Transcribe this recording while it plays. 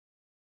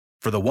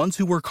For the ones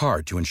who work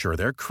hard to ensure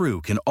their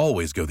crew can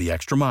always go the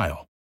extra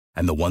mile,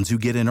 and the ones who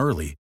get in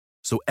early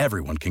so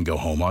everyone can go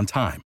home on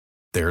time,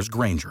 there's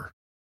Grainger,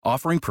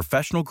 offering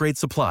professional-grade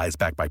supplies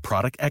backed by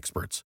product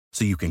experts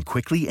so you can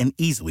quickly and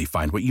easily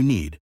find what you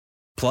need.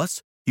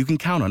 Plus, you can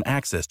count on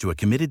access to a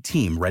committed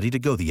team ready to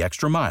go the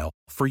extra mile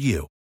for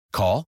you.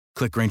 Call,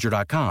 click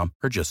Grainger.com,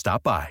 or just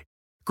stop by.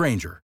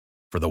 Grainger,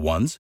 for the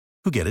ones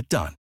who get it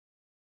done.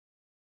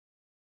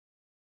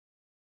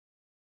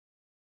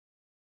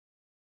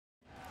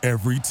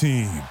 Every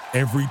team,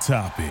 every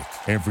topic,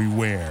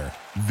 everywhere.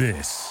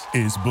 This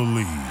is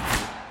Believe.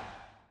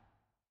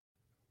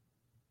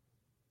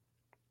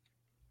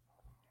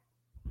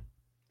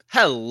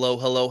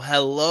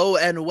 Hello,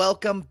 and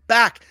welcome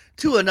back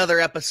to another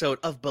episode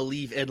of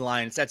Believe in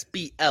Lines. That's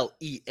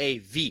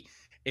BLEAV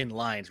in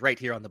Lines, right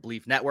here on the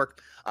Believe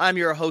Network. I'm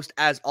your host,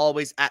 as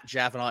always, at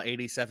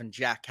Javanagh87,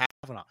 Jack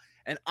Cavanagh.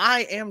 And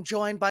I am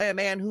joined by a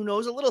man who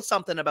knows a little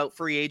something about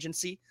free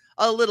agency,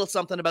 a little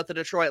something about the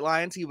Detroit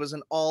Lions. He was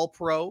an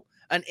all-pro,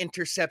 an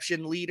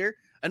interception leader,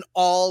 an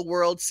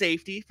all-world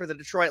safety for the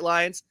Detroit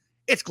Lions.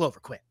 It's Glover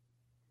Quin.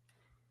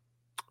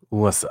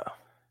 What's up?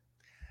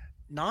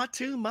 Not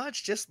too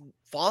much, just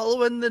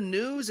following the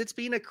news. It's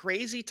been a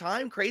crazy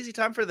time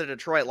for the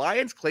Detroit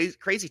Lions,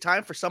 crazy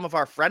time for some of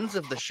our friends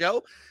of the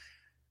show.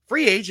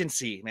 Free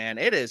agency, man,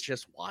 it is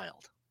just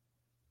wild.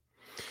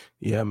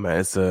 Yeah, man,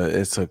 it's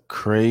a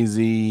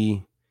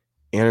crazy,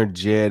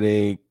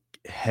 energetic,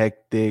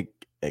 hectic,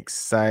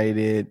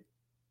 excited,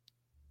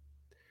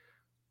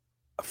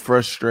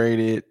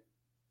 frustrated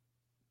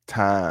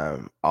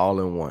time all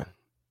in one.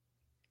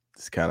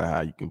 It's kind of how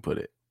you can put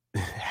it.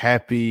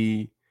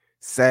 Happy,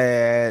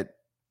 sad,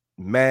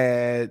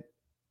 mad,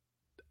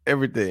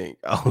 everything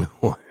all in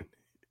one.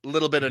 A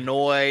little bit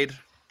annoyed.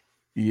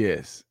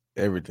 Yes,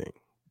 everything.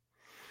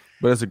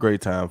 But it's a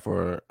great time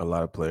for a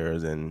lot of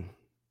players, and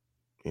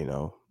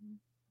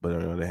but on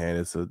the other hand,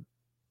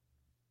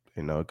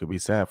 it could be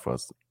sad for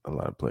us, a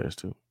lot of players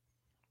too.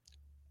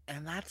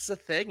 And that's the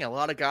thing. A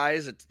lot of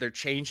guys, they're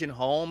changing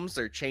homes,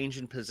 they're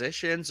changing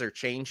positions, they're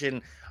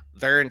changing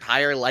their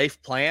entire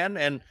life plan,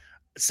 and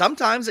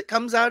sometimes it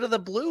comes out of the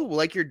blue,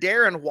 like your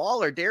Darren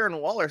Waller. Darren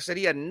Waller said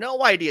he had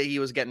no idea he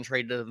was getting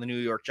traded to the New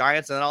York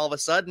Giants, and then all of a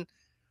sudden,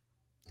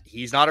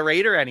 he's not a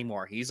Raider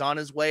anymore. He's on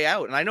his way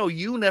out. And I know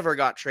you never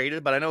got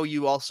traded, but I know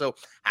you also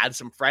had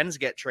some friends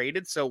get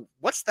traded. So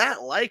what's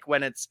that like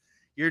when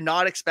you're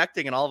not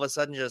expecting and all of a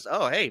sudden just,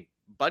 oh, hey,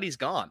 buddy's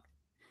gone?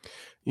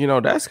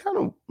 That's kind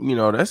of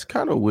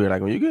weird.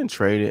 Like when you're getting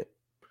traded,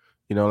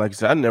 like I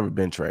said, I've never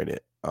been traded.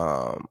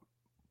 But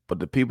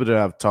the people that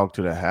I've talked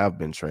to that have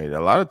been traded,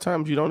 a lot of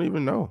times you don't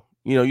even know.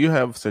 You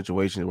have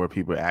situations where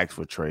people ask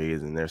for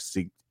trades and they're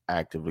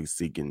actively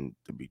seeking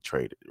to be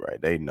traded, right?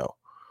 They know.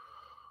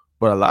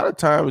 But a lot of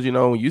times,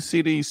 when you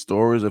see these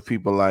stories of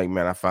people like,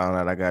 man, I found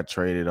out I got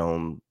traded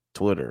on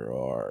Twitter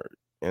or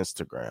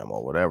Instagram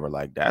or whatever,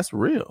 like that's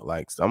real.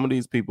 Like some of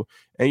these people,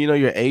 and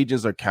your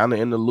agents are kind of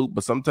in the loop,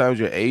 but sometimes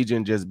your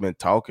agent just been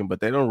talking,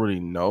 but they don't really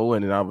know.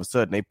 And then all of a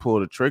sudden they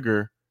pull the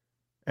trigger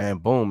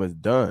and boom, it's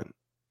done.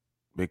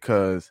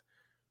 Because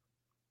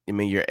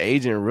your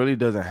agent really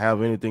doesn't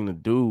have anything to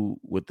do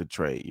with the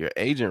trade. Your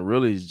agent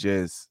really is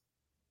just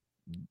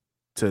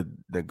to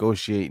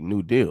negotiate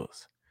new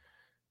deals.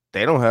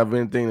 They don't have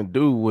anything to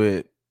do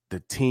with the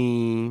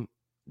team,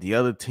 the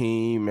other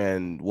team,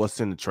 and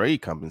what's in the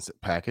trade compensation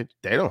package.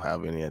 They don't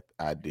have any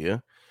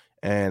idea.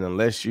 And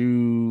unless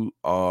you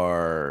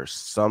are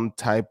some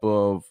type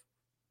of,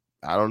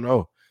 I don't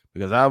know,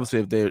 because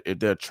obviously if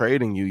they're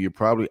trading you, you're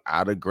probably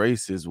out of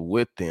graces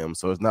with them.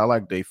 So it's not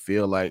like they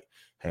feel like,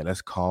 hey,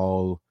 let's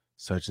call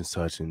such and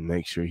such and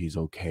make sure he's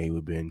okay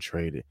with being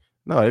traded.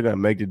 No, they're going to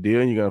make the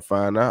deal and you're going to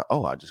find out,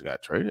 oh, I just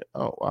got traded.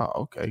 Oh, wow.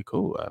 Okay,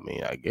 cool. I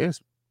mean, I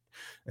guess.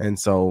 And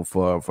so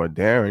for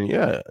Darren,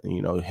 yeah,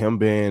 him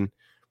being,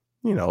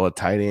 a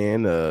tight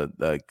end,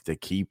 the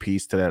key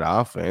piece to that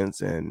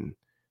offense. And,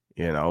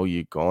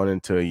 you're going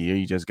into a year,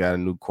 you just got a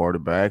new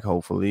quarterback,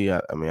 hopefully.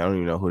 I mean, I don't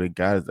even know who they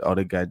got. Oh,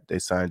 they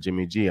signed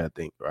Jimmy G, I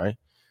think, right?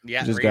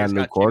 Yeah, you just got a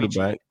new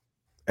quarterback.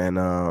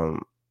 And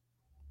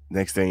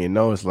next thing you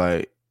know, it's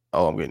like,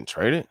 oh, I'm getting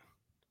traded.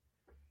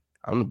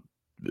 I'm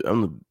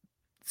the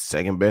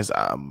second best.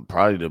 I'm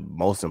probably the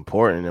most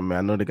important. I mean,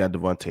 I know they got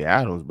Devontae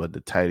Adams, but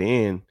the tight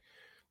end,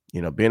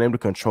 being able to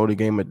control the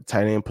game at the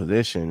tight end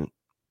position,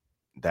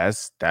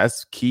 that's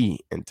key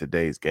in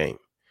today's game.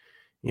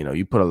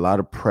 You put a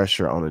lot of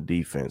pressure on the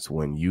defense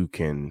when you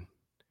can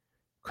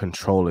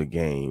control a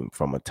game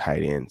from a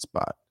tight end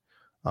spot.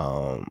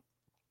 And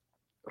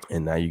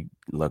now you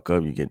look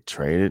up, you get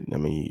traded. I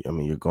mean,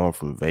 you're going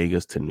from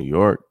Vegas to New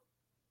York.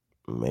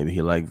 Maybe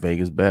he liked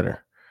Vegas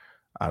better.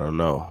 I don't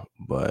know,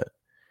 but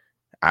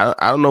I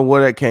don't know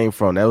where that came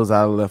from. That was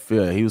out of left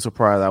field. He was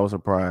surprised. I was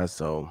surprised.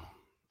 So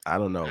I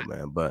don't know,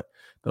 man. But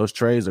those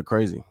trades are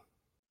crazy.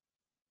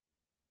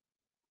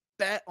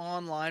 Bet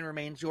Online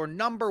remains your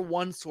number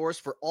one source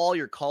for all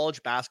your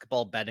college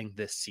basketball betting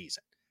this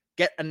season.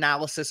 Get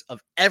analysis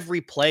of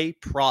every play,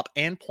 prop,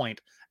 and point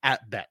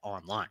at Bet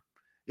Online.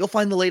 You'll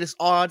find the latest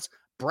odds,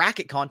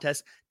 bracket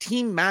contests,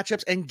 team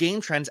matchups, and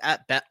game trends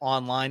at Bet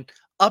Online.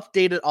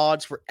 Updated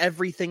odds for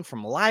everything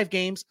from live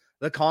games,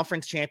 the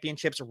conference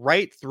championships,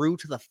 right through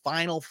to the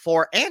Final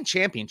Four and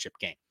championship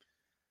game.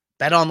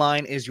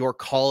 BetOnline is your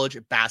college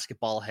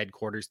basketball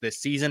headquarters this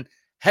season.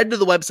 Head to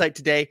the website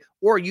today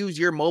or use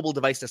your mobile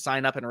device to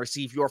sign up and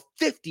receive your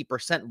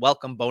 50%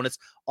 welcome bonus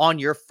on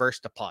your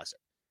first deposit.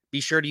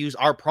 Be sure to use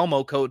our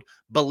promo code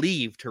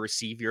BELIEVE to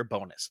receive your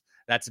bonus.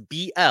 That's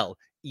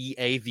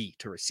BLEAV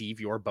to receive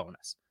your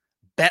bonus.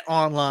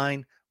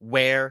 BetOnline,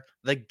 where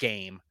the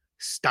game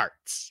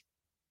starts.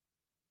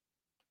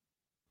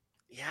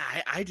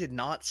 Yeah, I did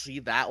not see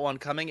that one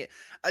coming.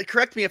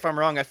 Correct me if I'm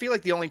wrong. I feel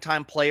like the only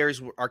time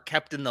players are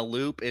kept in the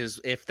loop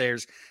is if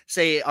there's,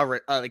 say,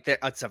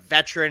 it's a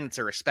veteran, it's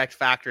a respect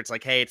factor. It's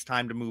like, hey, it's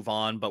time to move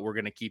on, but we're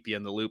going to keep you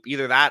in the loop.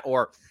 Either that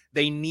or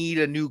they need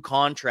a new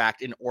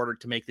contract in order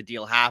to make the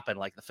deal happen,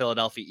 like the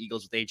Philadelphia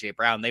Eagles with A.J.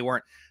 Brown. They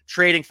weren't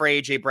trading for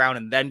A.J. Brown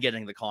and then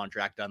getting the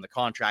contract done. The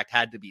contract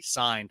had to be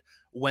signed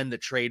when the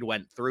trade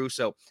went through.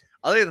 So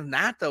other than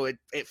that, though, it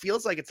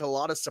feels like it's a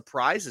lot of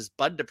surprises.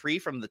 Bud Dupree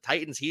from the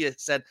Titans, he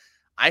said,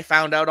 I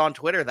found out on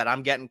Twitter that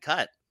I'm getting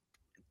cut.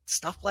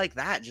 Stuff like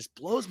that just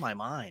blows my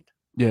mind.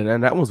 Yeah,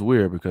 and that was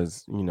weird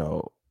because,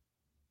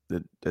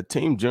 the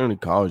team generally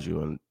calls you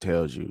and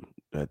tells you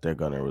that they're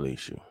going to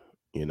release you,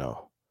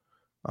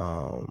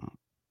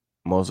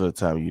 most of the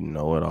time you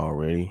know it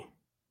already.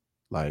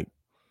 Like,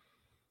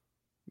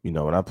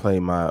 when I played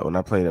my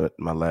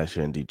last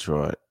year in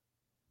Detroit,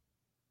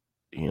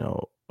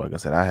 like I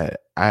said, I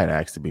had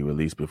asked to be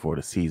released before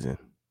the season.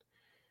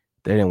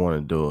 They didn't want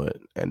to do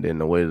it. And then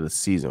the way the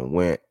season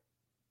went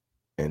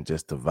and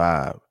just the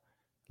vibe,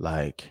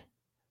 like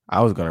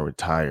I was going to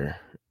retire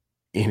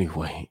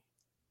anyway.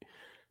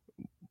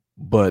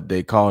 But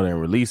they called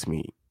and released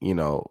me,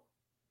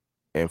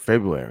 in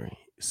February.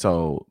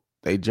 So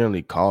they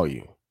generally call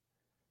you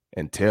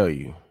and tell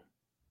you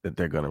that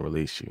they're going to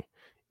release you.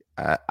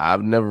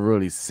 I've never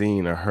really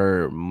seen or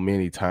heard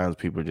many times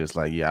people just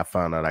like, yeah, I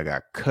found out I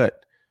got cut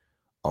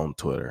on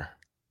Twitter,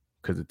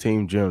 because the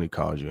team generally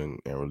calls you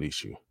and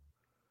release you.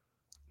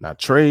 Now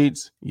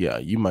trades, yeah,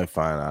 you might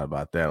find out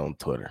about that on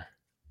Twitter,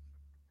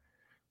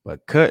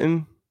 but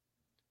cutting,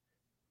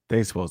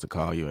 they supposed to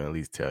call you and at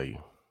least tell you.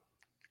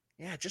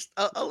 Yeah, just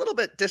a little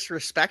bit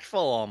disrespectful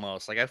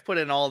almost. Like, I've put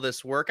in all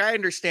this work. I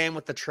understand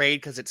with the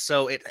trade because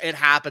it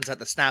happens at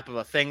the snap of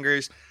a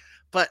fingers.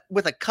 But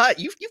with a cut,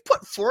 you've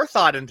put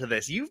forethought into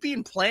this. You've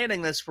been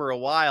planning this for a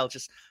while.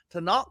 Just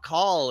to not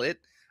call it,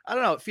 I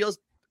don't know, it feels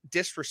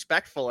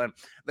disrespectful. And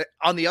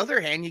on the other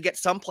hand, you get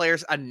some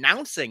players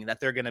announcing that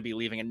they're going to be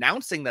leaving,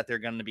 announcing that they're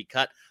going to be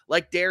cut,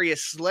 like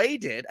Darius Slay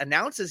did,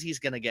 announces he's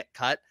going to get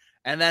cut.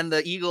 And then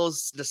the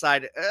Eagles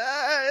decide,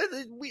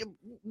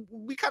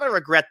 we kind of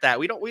regret that.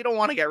 We don't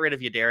want to get rid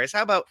of you, Darius.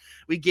 How about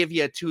we give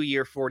you a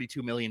 2-year,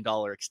 $42 million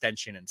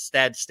extension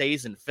instead,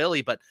 stays in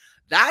Philly? But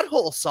that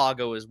whole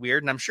saga was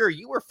weird, and I'm sure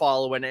you were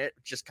following it,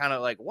 just kind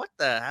of like, what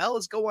the hell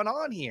is going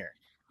on here?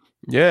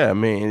 Yeah, I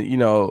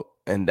mean,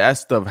 and that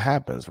stuff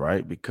happens,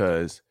 right?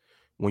 Because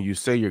when you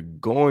say you're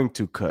going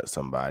to cut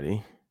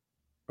somebody,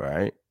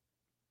 right?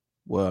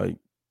 Well,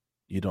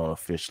 you don't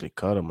officially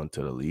cut them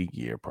until the league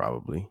year,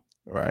 probably.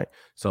 Right.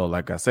 So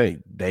like I say,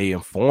 they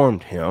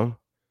informed him,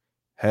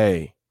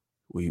 hey,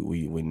 we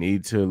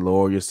need to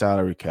lower your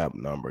salary cap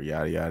number,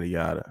 yada, yada,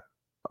 yada.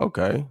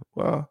 Okay,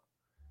 well,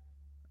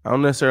 I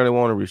don't necessarily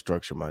want to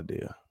restructure my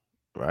deal.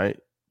 Right.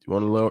 You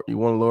want to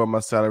lower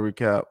my salary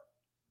cap?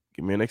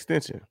 Give me an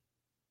extension.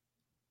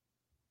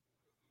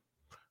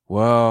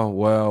 Well,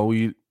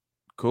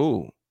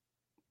 cool.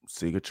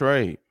 Seek a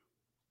trade.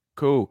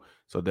 Cool.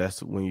 So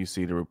that's when you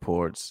see the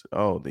reports.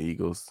 Oh, the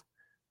Eagles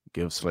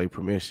give Slay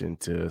permission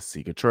to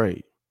seek a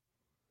trade.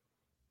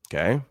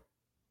 Okay.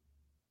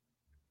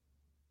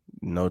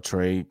 No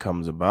trade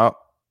comes about.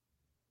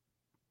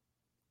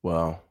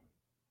 Well,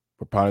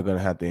 we're probably going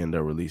to have to end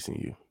up releasing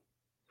you.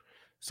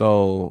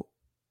 So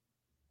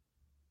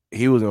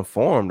he was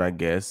informed, I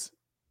guess,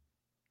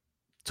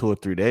 2 or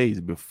 3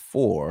 days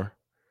before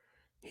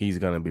he's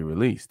going to be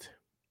released.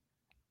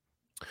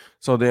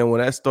 So then when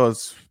that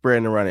starts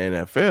spreading around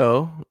the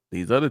NFL,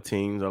 these other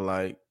teams are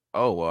like,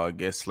 oh, well, I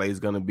guess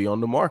Slay's going to be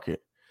on the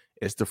market.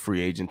 It's the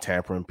free agent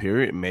tampering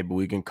period. Maybe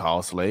we can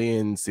call Slay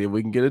and see if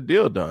we can get a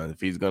deal done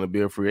if he's going to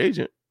be a free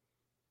agent.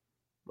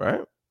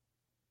 Right?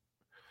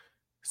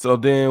 So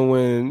then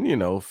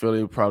when,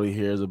 Philly probably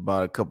hears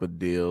about a couple of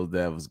deals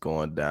that was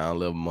going down, a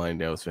little money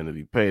that was going to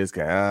be paid, it's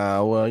kind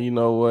of, well, you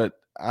know what?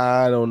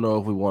 I don't know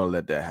if we want to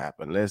let that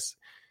happen.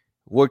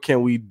 What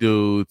can we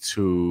do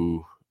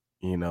to,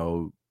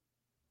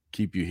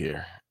 keep you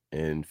here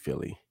in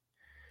Philly?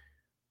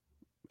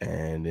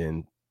 And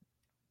then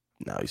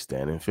now you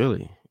stand in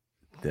Philly.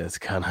 That's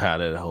kind of how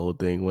that whole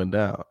thing went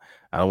down.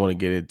 I don't want to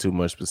get into too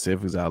much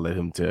specifics. I'll let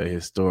him tell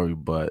his story,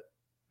 but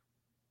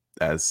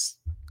that's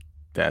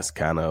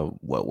kind of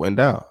what went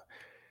down.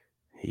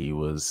 He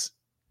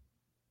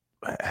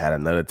had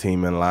another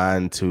team in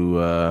line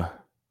to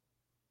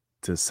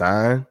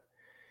sign,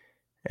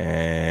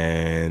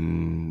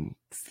 and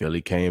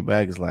Philly came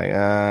back. It's like,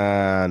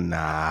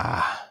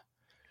 nah,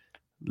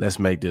 let's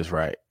make this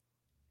right.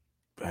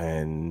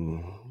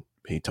 And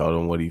he told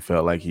him what he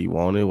felt like he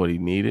wanted, what he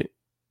needed.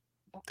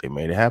 They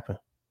made it happen.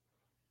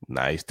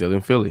 Now he's still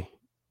in Philly.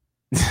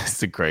 It's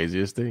the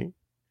craziest thing.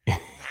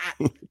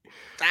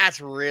 That's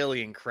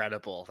really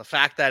incredible. The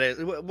fact that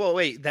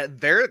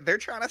that they're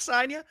trying to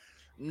sign you.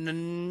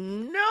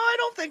 No, I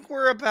don't think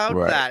we're about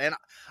that. And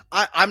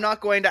I'm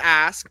not going to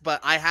ask, but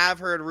I have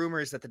heard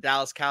rumors that the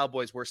Dallas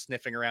Cowboys were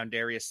sniffing around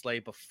Darius Slay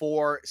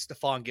before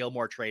Stephon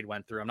Gilmore trade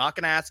went through. I'm not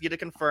going to ask you to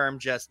confirm.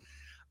 Just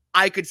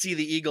I could see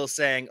the Eagles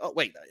saying, "Oh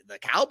wait, the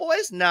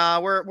Cowboys?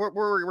 No, we're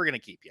going to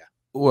keep you."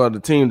 Well, the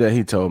team that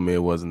he told me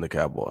it wasn't the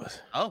Cowboys.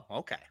 Oh,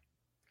 okay.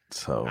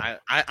 So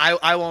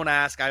I won't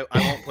ask. I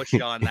won't push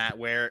you on that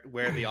where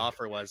the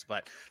offer was,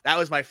 but that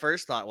was my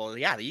first thought. Well,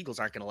 yeah, the Eagles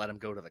aren't going to let him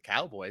go to the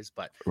Cowboys,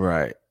 but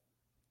right.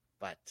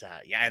 But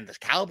yeah, and the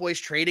Cowboys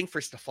trading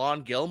for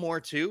Stephon Gilmore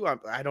too.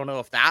 I don't know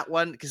if that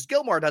one, because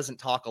Gilmore doesn't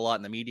talk a lot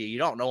in the media. You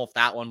don't know if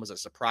that one was a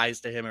surprise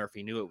to him or if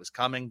he knew it was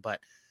coming.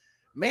 But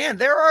man,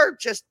 there are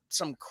just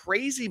some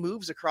crazy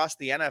moves across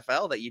the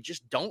NFL that you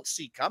just don't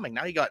see coming.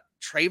 Now you got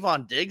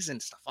Trayvon Diggs and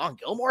Stephon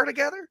Gilmore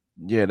together.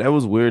 Yeah, that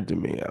was weird to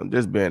me. I'm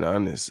just being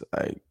honest.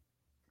 Like,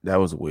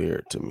 that was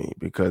weird to me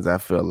because I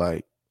feel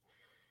like,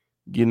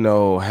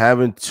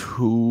 having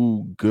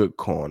two good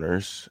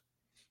corners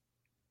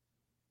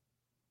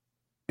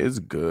is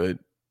good,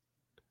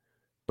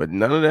 but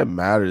none of that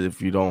matters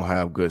if you don't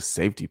have good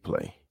safety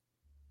play.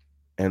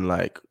 And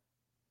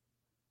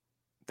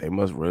they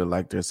must really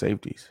like their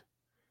safeties.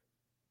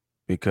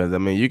 Because,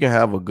 you can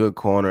have a good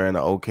corner and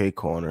an okay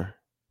corner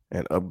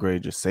and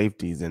upgrade your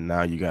safeties, and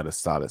now you got a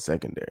solid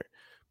secondary.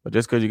 But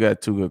just because you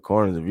got two good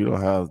corners, if you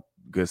don't have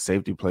good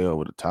safety play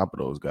over the top of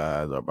those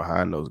guys or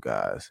behind those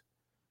guys,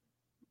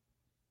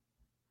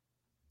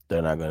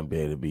 they're not going to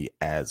be able to be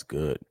as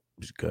good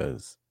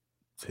because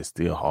it's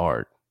still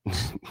hard.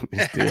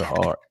 It's still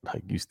hard.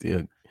 Like you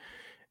still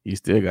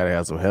got to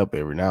have some help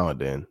every now and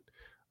then.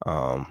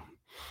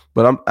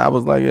 But I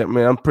was like,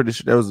 man, I'm pretty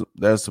sure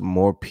there's some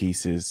more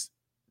pieces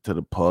to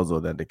the puzzle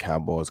that the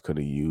Cowboys could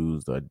have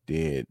used or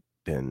did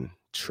than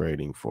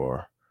trading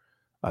for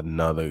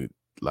another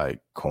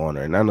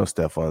corner. And I know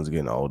Stephon's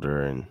getting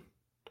older and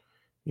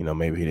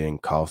maybe he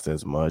didn't cost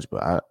as much,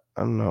 but I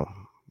don't know.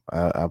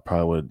 I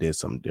probably would have did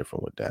something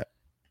different with that.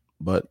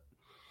 But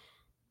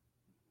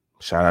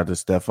shout out to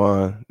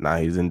Stephon. Now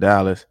he's in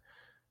Dallas.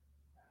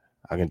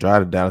 I can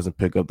drive to Dallas and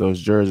pick up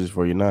those jerseys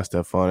for you now,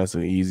 Stephon. That's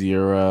an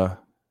easier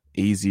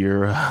it's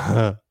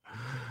an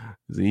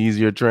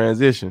easier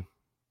transaction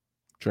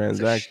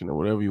or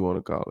whatever you want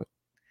to call it.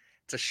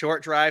 It's a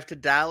short drive to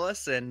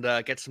Dallas and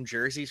get some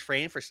jerseys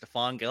framed for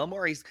Stephon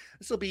Gilmore.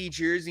 This will be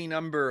jersey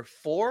number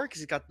 4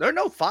 because 5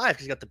 because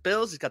he's got the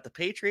Bills, he's got the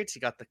Patriots, he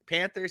got the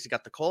Panthers, he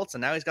got the Colts,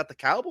 and now he's got the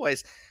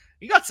Cowboys.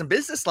 You got some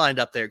business lined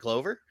up there,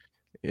 Glover.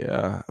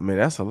 Yeah,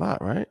 that's a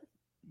lot, right?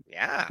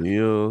 Yeah.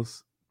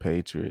 Bills,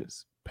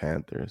 Patriots,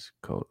 Panthers,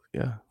 Colts.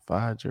 Yeah,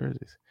 5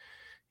 jerseys.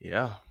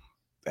 Yeah.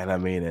 And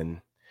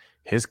and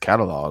his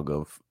catalog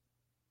of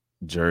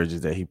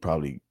jerseys that he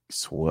probably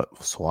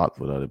swapped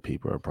with other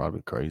people are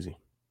probably crazy.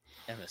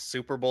 And the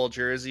Super Bowl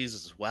jerseys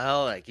as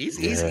well. Like he's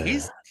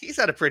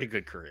had a pretty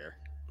good career.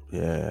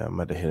 Yeah, I'm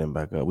about to hit him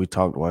back up. We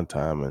talked one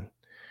time and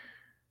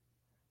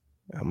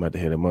I'm about to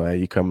hit him up. Hey,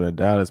 you coming to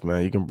Dallas,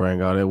 man? You can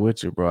bring all that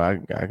with you, bro. I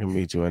can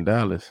meet you in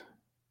Dallas.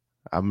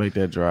 I'll make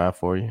that drive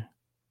for you.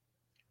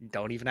 You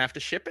don't even have to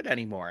ship it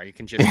anymore. You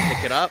can just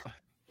pick it up.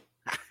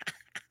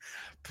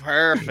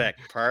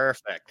 Perfect.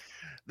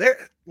 There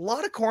a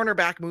lot of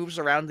cornerback moves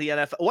around the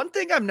NFL. One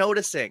thing I'm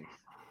noticing,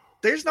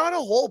 there's not a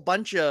whole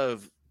bunch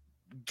of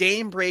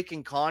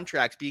game-breaking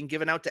contracts being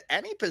given out to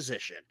any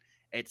position,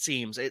 it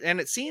seems.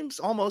 And it seems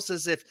almost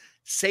as if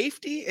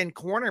safety and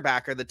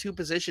cornerback are the two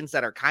positions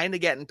that are kind of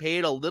getting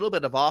paid a little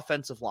bit of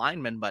offensive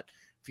linemen. But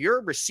if you're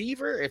a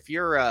receiver, if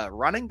you're a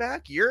running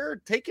back, you're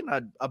taking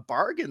a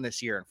bargain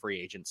this year in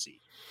free agency.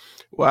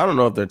 Well, I don't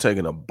know if they're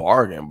taking a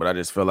bargain, but I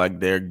just feel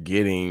like they're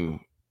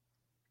getting,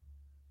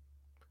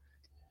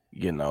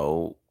 we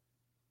don't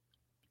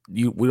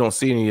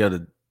see any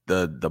of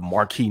the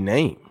marquee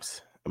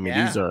names.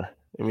 These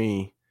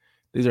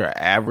are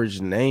average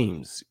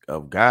names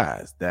of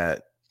guys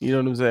that, you know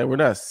what I'm saying? We're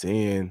not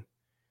saying,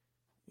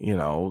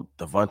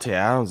 Devontae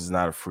Adams is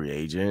not a free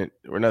agent.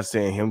 We're not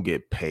saying him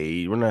get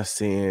paid. We're not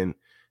saying,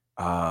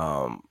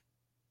 Tyreek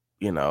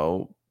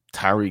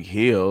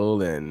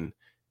Hill and,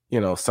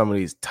 some of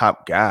these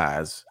top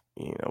guys,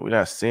 we're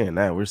not saying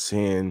that. We're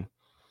saying,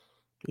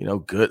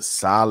 good,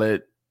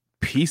 solid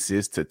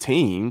pieces to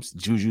teams.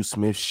 Juju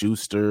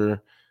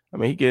Smith-Schuster.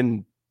 He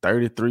getting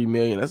 $33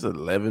 million. That's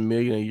 $11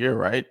 million a year,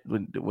 right?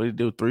 What did he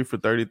do? 3 for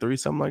 33,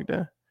 something like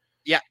that?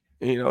 Yeah.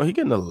 He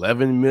getting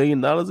 $11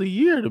 million a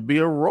year to be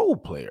a role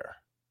player.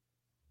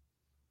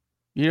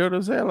 You know what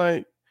I'm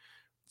saying?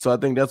 So I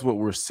think that's what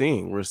we're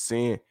seeing. We're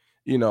seeing,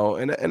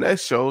 and that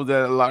shows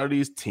that a lot of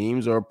these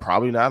teams are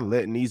probably not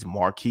letting these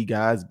marquee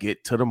guys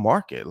get to the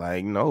market.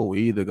 No, we're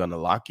either going to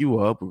lock you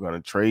up, we're going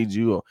to trade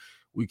you, or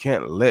we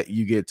can't let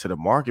you get to the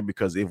market,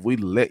 because if we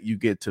let you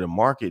get to the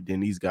market, then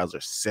these guys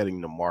are setting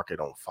the market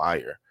on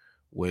fire,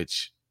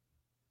 which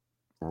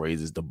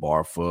raises the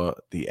bar for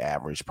the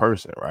average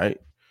person, right?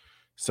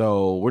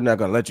 So we're not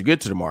going to let you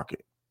get to the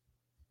market.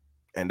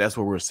 And that's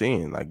what we're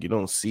seeing. Like, you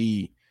don't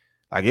see,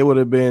 like, it would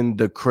have been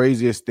the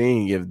craziest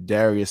thing if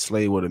Darius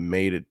Slay would have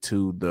made it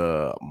to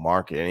the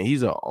market. And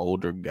he's an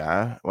older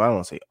guy. Well, I don't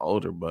want to say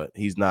older, but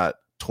he's not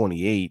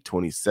 28,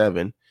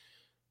 27.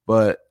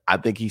 But I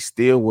think he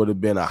still would have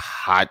been a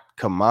hot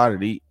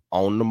commodity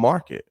on the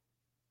market.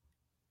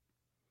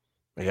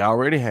 He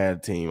already had a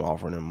team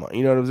offering him money.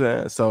 You know what I'm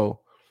saying? So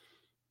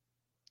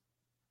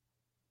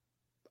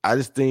I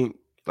just think,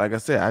 like I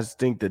said, I just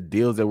think the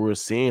deals that we're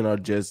seeing are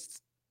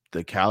just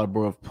the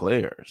caliber of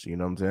players. You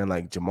know what I'm saying?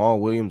 Like, Jamal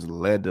Williams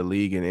led the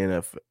league in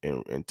NFL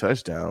in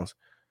touchdowns.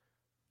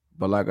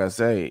 But like I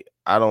say,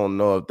 I don't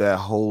know if that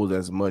holds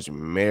as much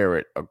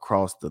merit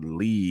across the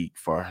league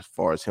for as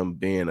far as him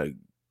being a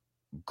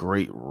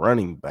great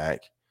running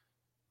back,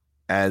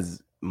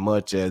 as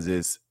much as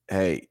it's,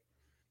 hey,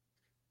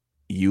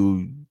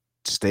 you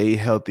stay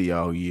healthy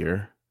all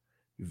year,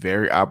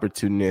 very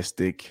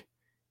opportunistic.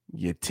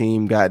 Your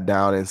team got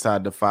down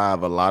inside the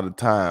 5 a lot of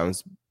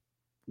times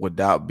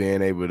without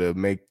being able to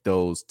make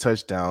those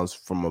touchdowns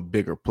from a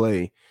bigger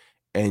play,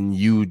 and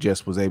you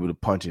just was able to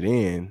punch it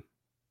in.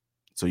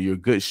 So you're a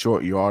good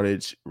short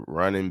yardage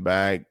running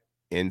back,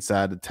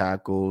 inside the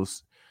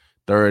tackles,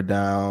 third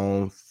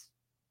down,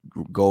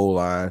 goal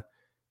line.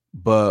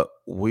 But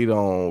we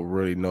don't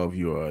really know if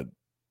you're a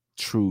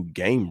true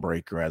game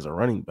breaker as a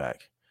running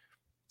back.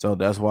 So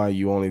that's why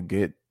you only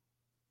get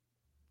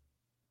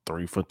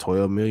 3 for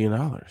 $12 million.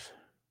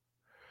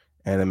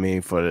 And I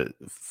mean,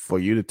 for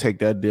you to take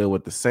that deal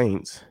with the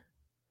Saints,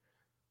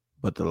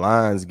 but the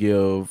Lions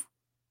give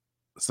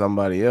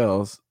somebody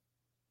else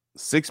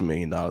 $6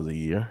 million a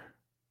year,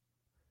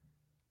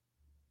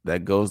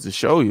 that goes to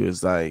show you,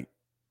 it's like,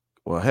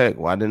 well, heck,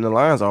 why didn't the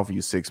Lions offer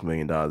you $6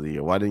 million a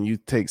year? Why didn't you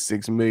take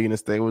 $6 million and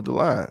stay with the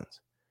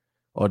Lions?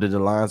 Or did the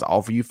Lions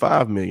offer you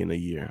 $5 million a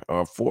year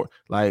or $4 million?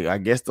 Like, I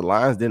guess the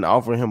Lions didn't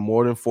offer him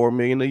more than $4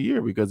 million a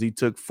year because he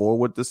took $4 million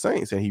with the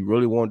Saints, and he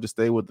really wanted to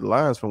stay with the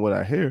Lions, from what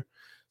I hear.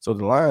 So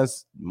the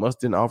Lions must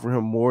didn't offer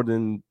him more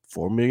than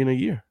 $4 million a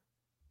year.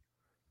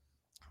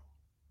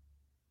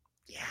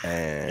 Yeah.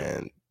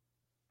 And,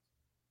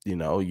 you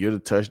know, you're the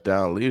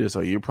touchdown leader,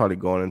 so you're probably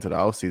going into the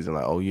offseason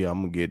like, oh, yeah,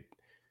 I'm going to get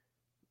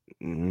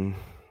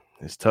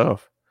it's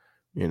tough,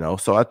 you know.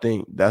 So I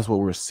think that's what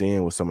we're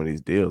seeing with some of these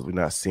deals. We're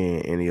not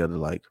seeing any other,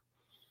 like,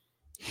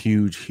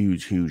 huge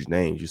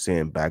names. You're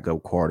seeing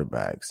backup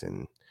quarterbacks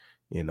and,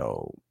 you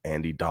know,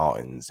 Andy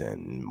Daltons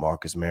and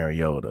Marcus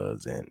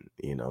Mariotas and,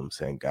 you know what I'm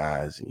saying,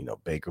 guys, you know,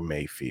 Baker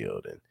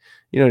Mayfield, and,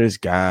 you know, there's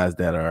guys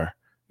that are,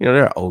 you know,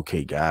 they're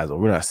okay guys, but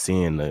we're not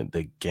seeing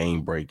the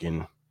game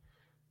breaking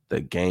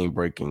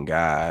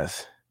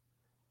guys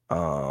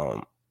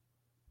that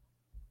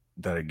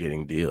are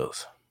getting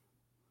deals,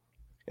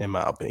 in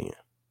my opinion.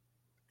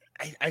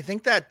 I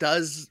think that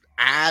does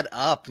add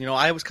up. You know,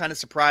 I was kind of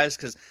surprised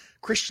because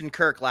Christian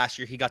Kirk last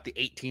year, he got the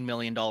 $18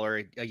 million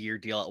a year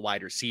deal at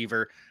wide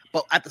receiver.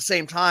 But at the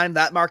same time,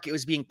 that market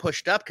was being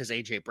pushed up because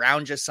A.J.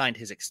 Brown just signed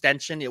his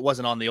extension. It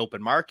wasn't on the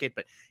open market,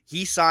 but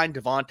he signed,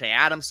 Devontae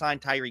Adams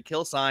signed, Tyreek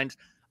Hill signed.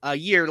 A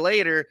year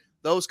later,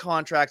 those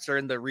contracts are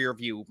in the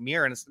rearview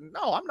mirror. And it's,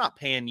 no, I'm not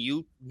paying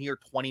you near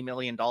 $20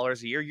 million a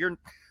year.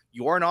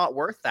 You're not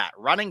worth that.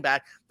 Running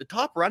back, the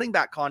top running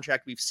back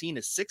contract we've seen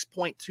is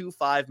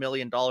 $6.25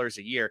 million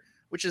a year,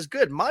 which is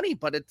good money,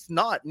 but it's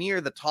not near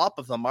the top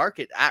of the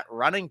market at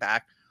running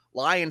back.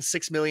 Lions,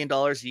 $6 million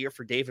a year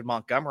for David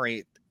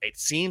Montgomery. It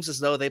seems as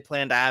though they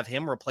plan to have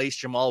him replace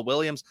Jamal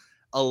Williams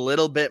a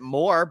little bit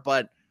more,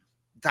 but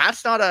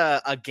that's not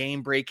a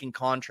game-breaking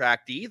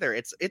contract either.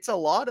 It's a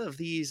lot of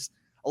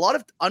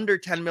under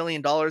 $10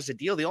 million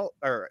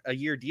a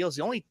year deals.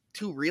 The only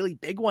two really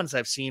big ones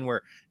I've seen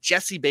were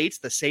Jesse Bates,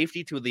 the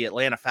safety to the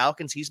Atlanta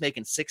Falcons. He's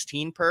making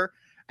 16 per.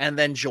 And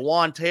then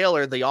Jawan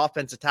Taylor, the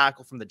offensive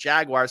tackle from the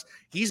Jaguars,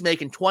 he's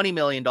making $20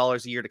 million a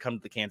year to come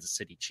to the Kansas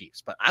City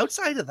Chiefs. But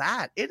outside of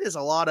that, it is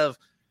a lot of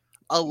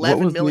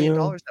 $11 million at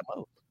most.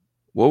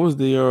 What was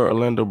the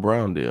Orlando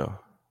Brown deal?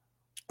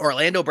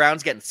 Orlando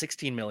Brown's getting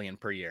 $16 million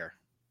per year.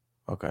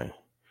 Okay.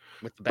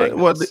 With the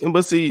Bengals.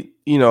 But see,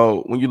 you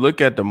know, when you look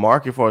at the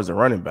market as far as the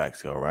running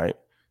backs go, right?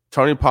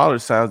 Tony Pollard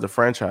signs the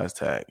franchise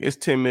tag. It's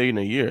 $10 million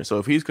a year. So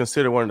if he's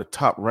considered one of the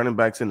top running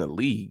backs in the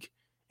league,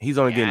 he's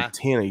only getting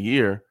 10 a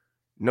year.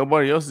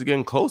 Nobody else is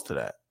getting close to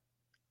that.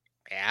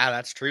 Yeah,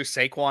 that's true.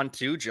 Saquon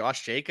too,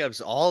 Josh Jacobs.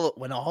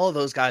 When all of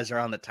those guys are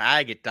on the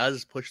tag, it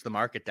does push the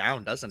market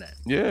down, doesn't it?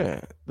 Yeah,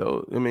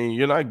 though. I mean,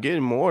 you're not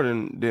getting more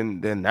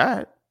than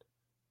that,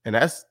 and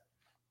that's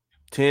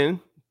 10.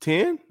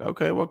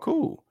 Okay, well,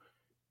 cool.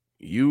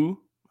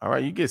 All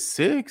right, you get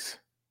 6.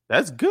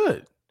 That's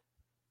good.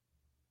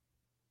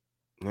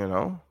 You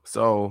know,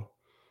 so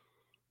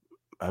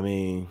I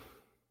mean,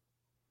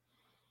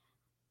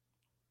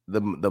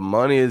 the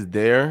money is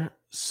there,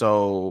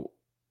 so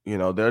you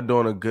know they're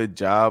doing a good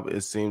job.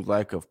 It seems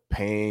like of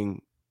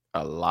paying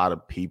a lot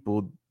of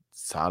people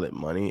solid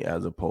money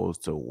as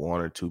opposed to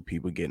one or two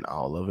people getting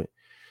all of it.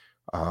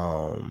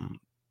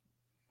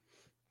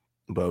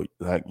 But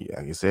like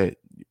I said,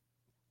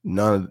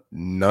 none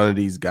of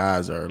these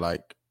guys are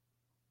like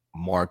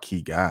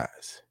marquee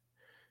guys.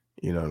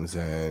 You know what I'm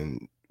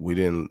saying? We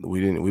didn't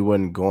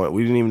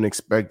even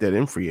expect that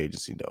in free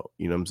agency though.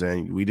 You know what I'm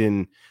saying? We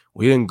didn't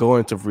go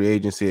into free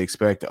agency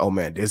expecting, oh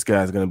man, this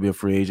guy's gonna be a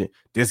free agent,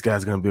 this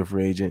guy's gonna be a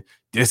free agent,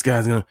 this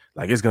guy's gonna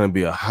it's gonna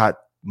be a hot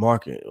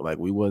market. Like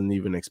we wasn't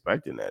even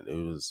expecting that. It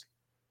was,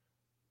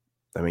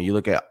 I mean, you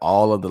look at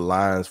all of the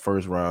Lions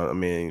first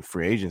round,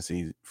 free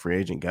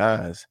agent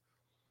guys.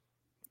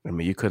 I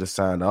mean, you could have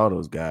signed all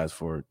those guys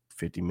for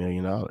 $50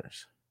 million.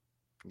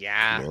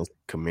 Yeah.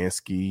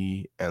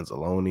 Kaminsky,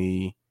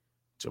 Anzalone,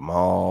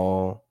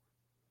 Jamal.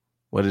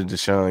 What did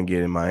Deshaun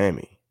get in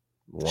Miami?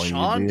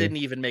 Deshaun didn't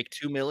even make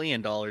 $2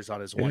 million on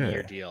his 1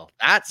 year deal.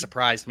 That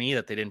surprised me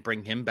that they didn't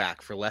bring him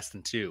back for less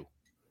than $2 million.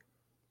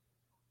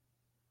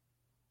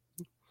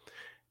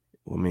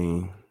 I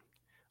mean,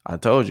 I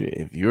told you,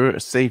 if you're a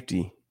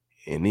safety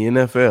in the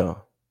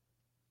NFL,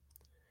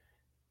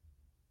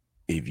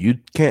 if you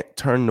can't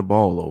turn the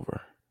ball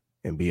over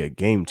and be a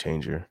game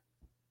changer,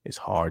 it's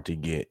hard to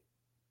get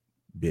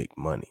big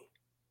money.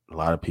 A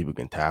lot of people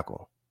can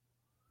tackle.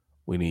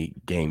 We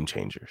need game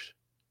changers.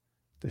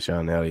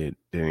 Deshaun Elliott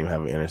didn't even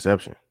have an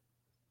interception.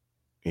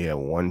 He had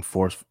one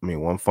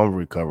fumble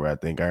recovery, I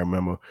think. I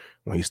remember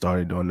when he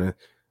started doing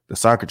the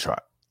soccer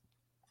trot.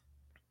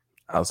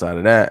 Outside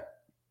of that,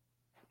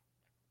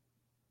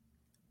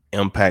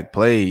 impact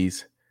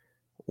plays,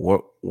 where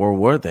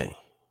were they?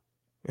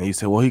 And you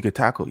say, well, he could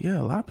tackle. Yeah,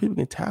 a lot of people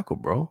can tackle,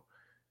 bro.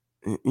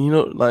 You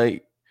know,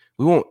 like,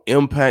 we want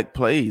impact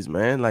plays,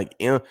 man. Like,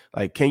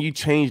 can you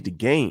change the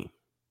game?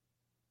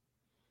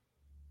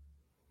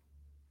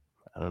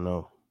 I don't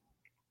know.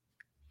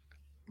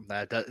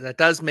 That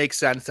does make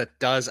sense. That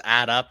does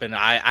add up. And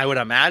I would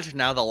imagine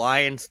now the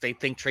Lions, they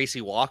think Tracy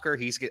Walker,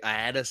 he's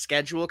ahead of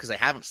schedule because they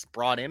haven't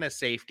brought in a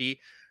safety.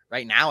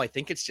 Right now, I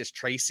think it's just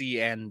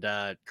Tracy and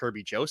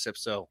Kirby Joseph.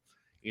 So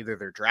either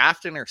they're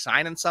drafting or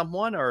signing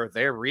someone, or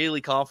they're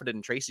really confident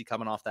in Tracy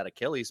coming off that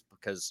Achilles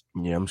because...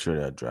 Yeah, I'm sure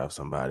they'll draft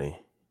somebody.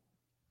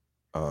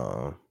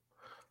 Because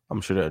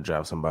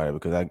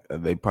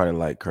they probably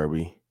like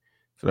Kirby.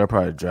 So they'll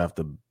probably draft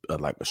a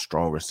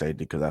stronger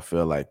safety because I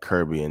feel like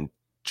Kirby and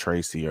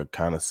Tracy are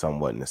kind of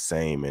somewhat in the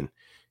same. And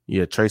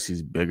yeah,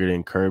 Tracy's bigger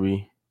than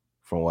Kirby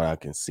from what I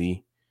can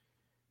see.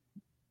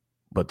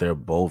 But they're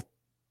both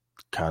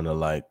kind of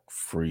like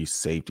free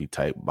safety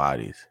type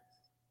bodies.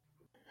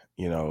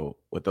 You know,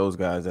 with those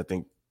guys, I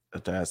think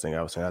the last thing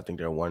I was saying, I think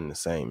they're one and the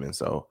same. And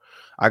so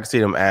I can see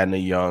them adding a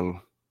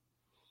young,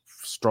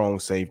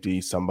 strong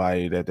safety,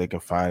 somebody that they can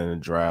find in the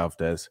draft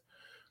that's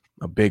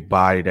a big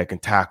body that can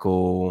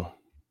tackle,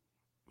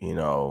 you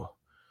know.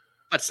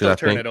 But still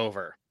turn it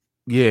over.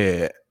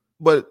 Yeah.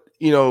 But,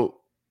 you know,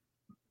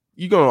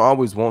 you're going to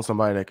always want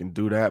somebody that can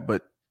do that.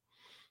 But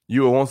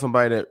you will want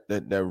somebody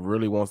that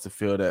really wants to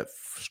fill that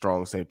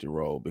strong safety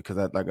role. Because,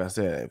 like I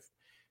said,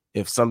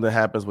 if something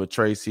happens with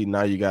Tracy,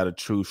 now you got a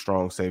true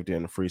strong safety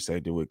and a free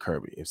safety with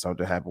Kirby. If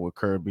something happened with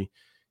Kirby,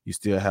 you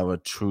still have a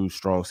true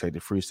strong safety,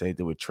 free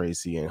safety with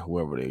Tracy and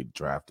whoever they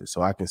drafted.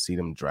 So I can see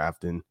them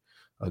drafting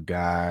a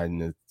guy in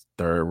the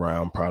third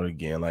round, probably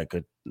again like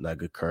a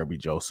Kirby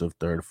Joseph,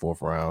 third or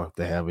fourth round. If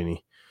they have any,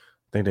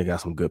 I think they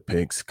got some good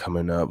picks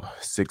coming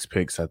up. 6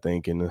 picks, I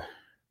think, in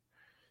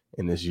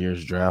this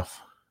year's draft.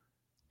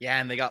 Yeah,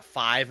 and they got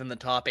 5 in the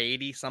top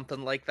 80,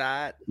 something like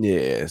that.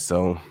 Yeah,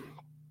 so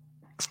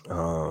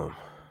I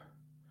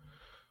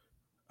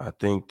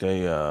think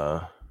they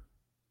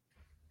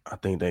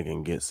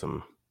can get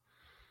some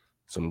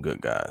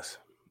good guys.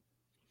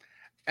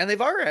 And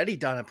they've already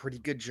done a pretty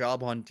good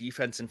job on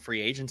defense and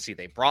free agency.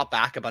 They brought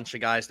back a bunch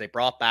of guys. They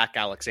brought back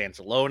Alex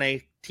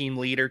Anzalone, team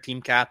leader,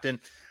 team captain.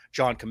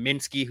 John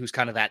Kaminsky, who's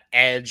kind of that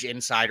edge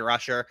inside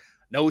rusher.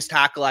 Nose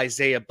tackle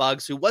Isaiah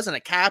Buggs, who wasn't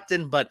a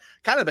captain, but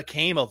kind of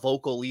became a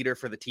vocal leader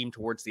for the team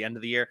towards the end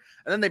of the year.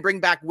 And then they bring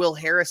back Will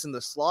Harris in the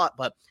slot,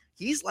 but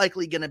he's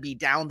likely going to be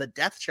down the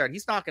depth chart.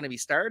 He's not going to be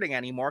starting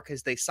anymore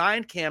because they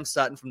signed Cam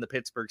Sutton from the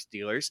Pittsburgh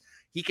Steelers.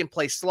 He can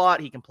play slot.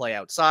 He can play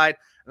outside.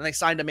 And they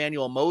signed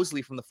Emmanuel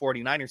Mosley from the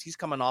 49ers. He's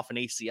coming off an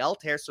ACL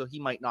tear, so he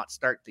might not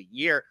start the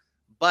year.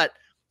 But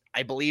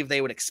I believe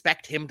they would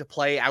expect him to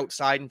play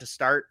outside and to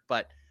start.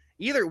 But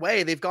either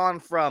way, they've gone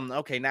from,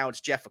 okay, now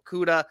it's Jeff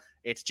Okudah,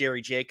 it's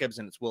Jerry Jacobs,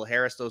 and it's Will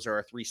Harris. Those are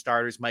our 3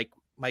 starters. Mike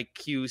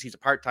Hughes, he's a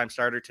part-time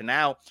starter, to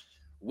now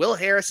Will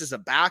Harris is a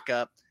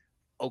backup.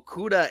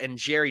 Okudah and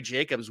Jerry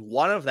Jacobs,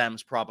 one of them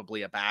is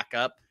probably a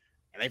backup,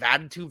 and they've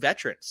added 2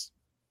 veterans.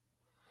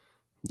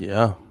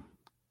 Yeah.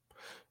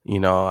 You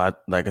know,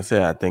 like I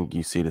said, I think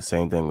you see the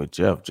same thing with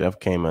Jeff. Jeff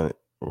came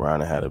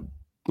around and had a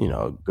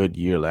good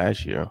year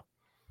last year,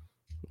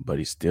 but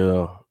he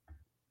still,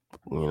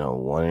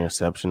 1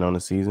 interception on the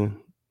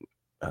season,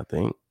 I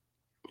think.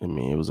 I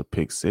mean, it was a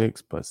pick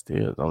 6, but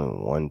still, it's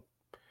only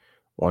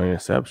one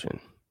interception.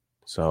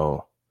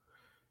 So,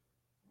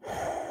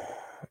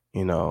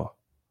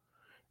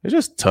 it's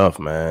just tough,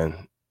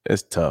 man.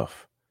 It's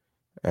tough.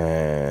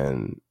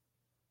 And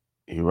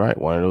You're right.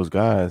 One of those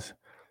guys,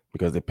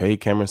 because they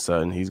paid Cameron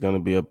Sutton, he's gonna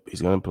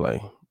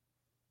play.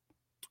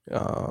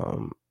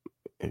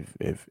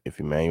 If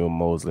Emmanuel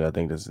Mosley, I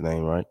think that's his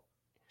name, right?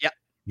 Yep.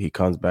 He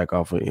comes back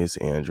off of his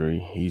injury,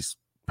 he's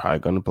probably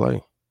gonna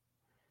play.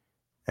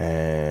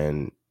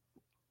 And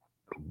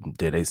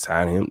did they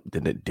sign him?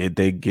 Did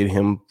they get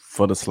him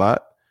for the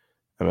slot?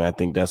 I mean, I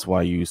think that's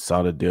why you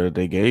saw the deal that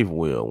they gave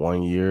Will.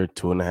 1 year,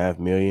 $2.5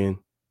 million.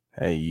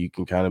 Hey, you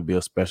can kind of be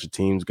a special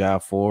teams guy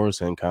for us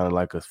and kind of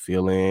like a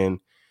fill in.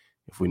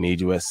 If we need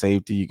you at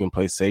safety, you can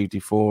play safety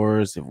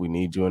for us. If we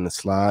need you in the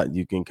slot,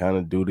 you can kind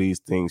of do these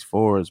things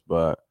for us,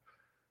 but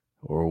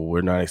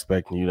we're not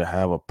expecting you to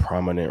have a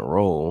prominent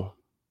role.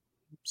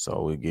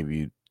 So we give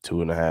you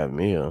 $2.5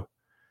 million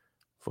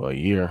for a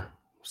year.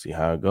 See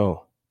how it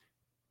go.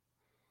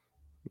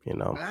 You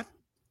know.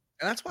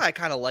 And that's why I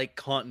kind of like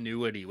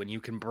continuity when you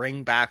can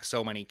bring back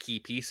so many key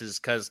pieces,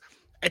 because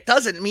it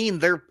doesn't mean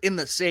they're in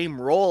the same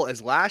role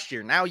as last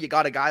year. Now you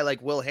got a guy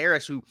like Will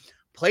Harris who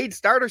played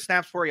starter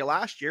snaps for you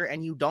last year,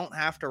 and you don't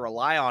have to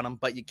rely on him,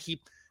 but you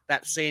keep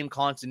that same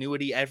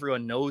continuity.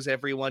 Everyone knows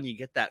everyone. You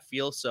get that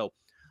feel. So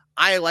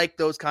I like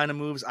those kind of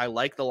moves. I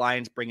like the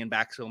Lions bringing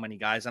back so many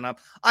guys, and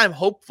I'm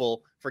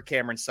hopeful for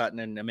Cameron Sutton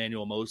and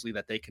Emmanuel Mosley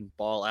that they can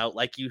ball out.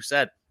 Like you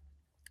said,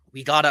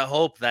 we got to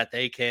hope that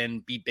they can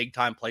be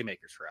big-time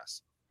playmakers for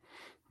us.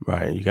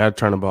 Right. You got to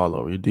turn the ball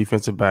over. Your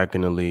defensive back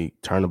in the league,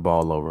 turn the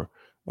ball over,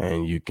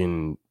 and you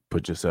can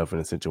put yourself in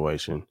a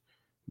situation.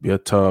 Be a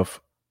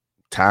tough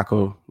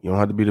tackle. You don't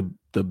have to be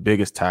the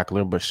biggest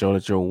tackler, but show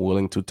that you're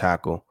willing to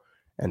tackle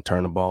and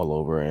turn the ball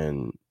over,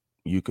 and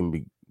you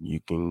can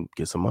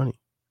get some money.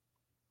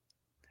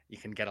 You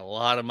can get a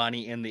lot of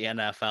money in the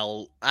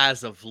NFL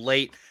as of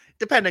late,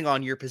 depending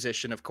on your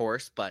position, of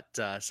course. But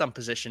some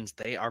positions,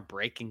 they are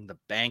breaking the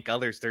bank.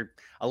 Others, they're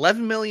 $11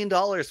 million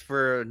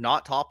for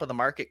not top of the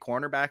market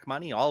cornerback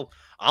money. I'll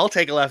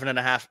take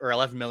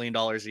 $11 million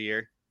a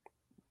year.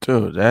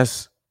 Dude,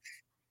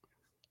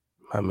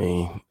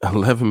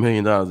 $11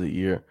 million a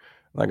year.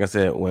 Like I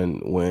said,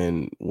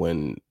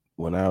 when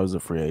I was a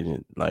free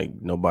agent, like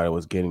nobody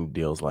was getting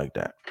deals like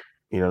that.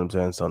 You know what I'm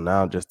saying? So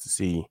now just to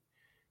see,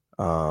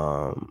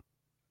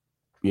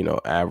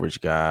 average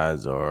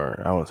guys,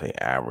 or I won't say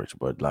average,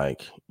 but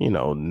like,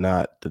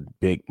 not the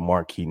big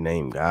marquee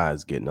name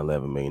guys getting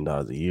 $11 million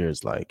a year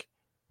is like,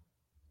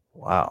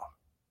 wow,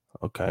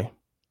 okay.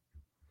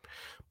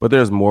 But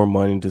there's more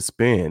money to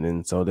spend,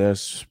 and so they're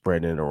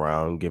spreading it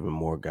around, giving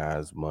more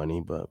guys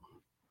money, but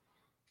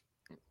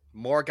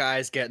more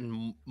guys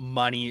getting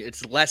money.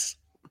 It's less.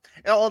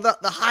 The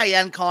high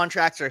end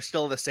contracts are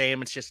still the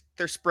same. It's just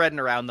they're spreading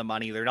around the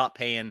money. They're not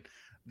paying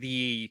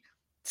the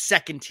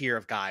second tier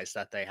of guys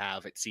that they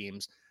have, it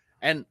seems.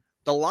 And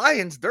the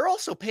Lions, they're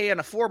also paying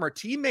a former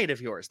teammate of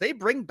yours. They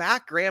bring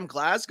back Graham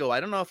Glasgow. I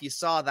don't know if you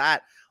saw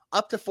that,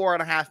 up to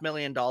 $4.5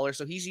 million.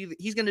 So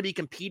he's going to be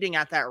competing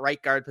at that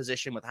right guard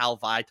position with Hal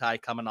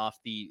Vaitai coming off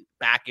the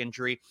back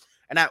injury.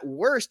 And at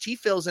worst, he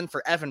fills in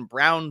for Evan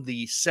Brown,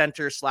 the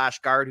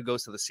center/guard who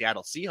goes to the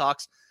Seattle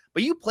Seahawks.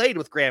 But you played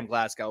with Graham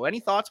Glasgow. Any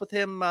thoughts with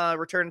him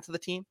returning to the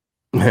team?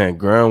 Man,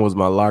 Graham was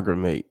my locker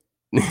mate.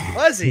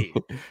 Was he?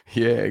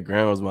 Yeah,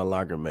 Graham was my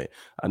locker mate.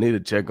 I need to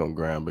check on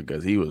Graham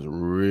because he was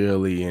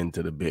really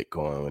into the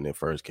Bitcoin when it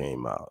first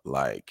came out.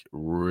 Like,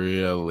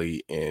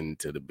 really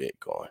into the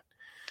Bitcoin.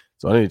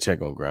 So I need to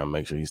check on Graham,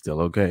 make sure he's still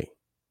okay.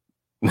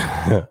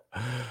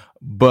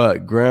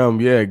 But Graham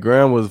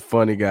was a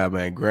funny guy,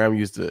 man. Graham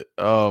used to,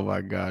 oh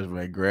my gosh,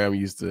 man.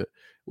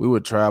 We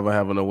would travel,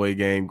 have an away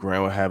game.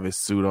 Graham would have his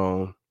suit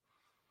on.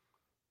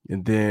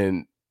 And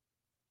then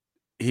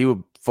he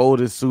would fold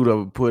his suit up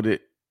and put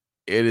it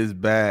in his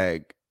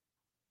bag.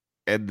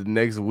 And the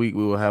next week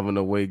we would have an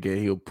away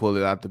game. He'll pull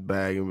it out the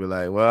bag and be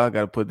like, well, I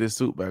got to put this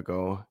suit back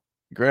on.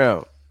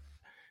 Graham,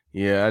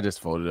 yeah, I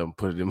just folded it up and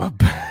put it in my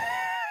bag.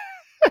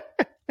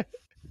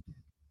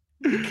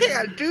 You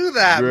can't do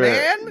that,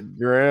 man.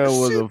 Graham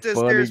was a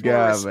funny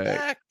guy,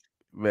 man.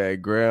 Man,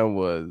 Graham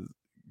was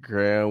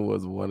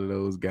one of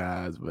those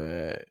guys,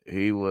 man.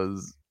 He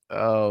was,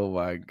 oh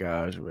my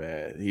gosh,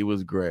 man. He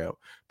was Graham.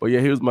 But yeah,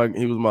 he was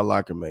my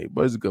locker mate.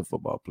 But he's a good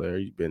football player.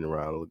 He's been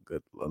around a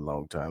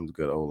long time. He's a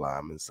good old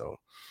lineman. So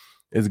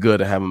it's good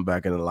to have him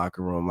back in the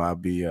locker room.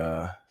 It'd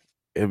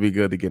be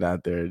good to get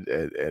out there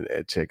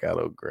and check out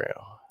old Graham.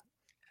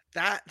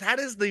 That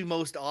is the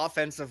most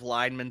offensive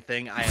lineman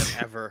thing I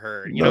have ever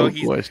heard.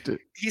 Question.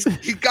 He's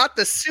got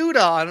the suit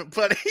on,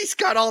 but he's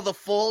got all the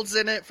folds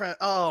in it.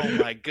 Oh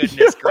my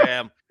goodness,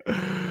 Graham.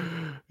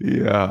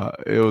 Yeah,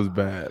 it was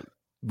bad.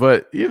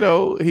 But he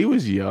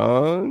was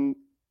young.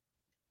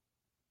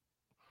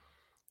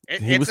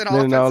 He was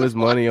spending all his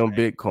money on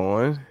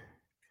Bitcoin.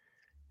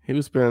 He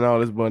was spending all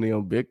his money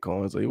on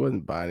Bitcoin, so he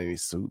wasn't buying any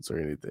suits or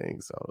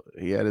anything. So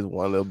he had his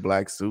one little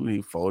black suit.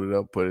 He folded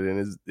up, put it in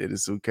his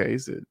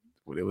suitcase, and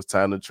when it was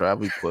time to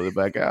travel, he pulled it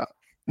back out.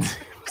 It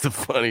was the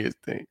funniest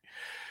thing.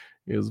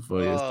 It was the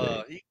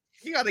funniest thing.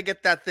 You got to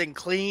get that thing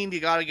cleaned. You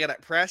got to get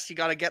it pressed. You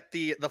got to get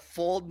the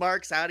fold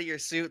marks out of your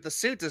suit. The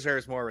suit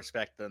deserves more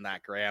respect than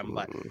that, Graham.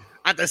 But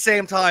at the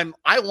same time,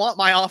 I want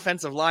my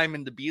offensive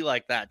lineman to be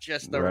like that,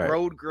 just the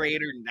road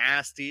grader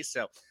nasty.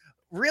 So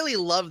really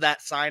love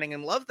that signing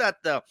and love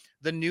that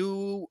the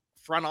new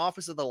front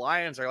office of the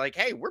Lions are like,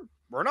 hey,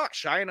 we're not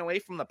shying away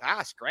from the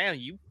past. Graham,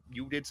 you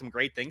did some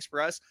great things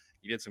for us.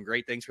 You did some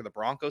great things for the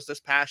Broncos this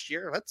past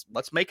year.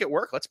 Let's make it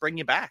work. Let's bring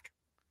you back.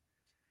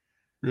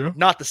 Yeah.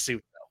 Not the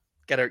suit.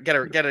 Get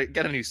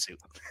a new suit.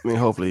 I mean,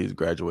 hopefully he's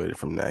graduated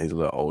from that. He's a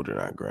little older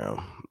now, Graham.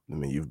 I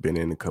mean, you've been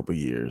in a couple of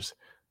years.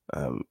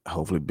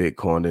 Hopefully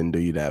Bitcoin didn't do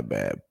you that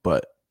bad,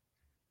 but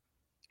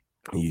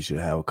you should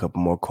have a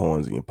couple more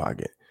coins in your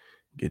pocket.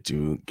 Get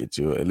you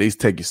at least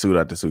take your suit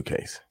out the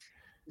suitcase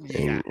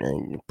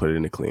and put it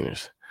in the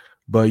cleaners.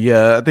 But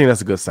yeah, I think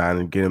that's a good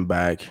sign. Get him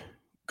back.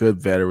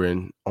 Good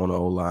veteran on the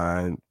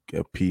O-line,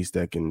 a piece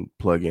that can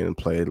plug in and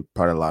play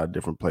probably a lot of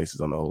different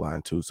places on the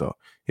O-line too. So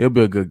he'll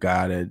be a good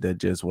guy that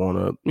just want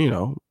to,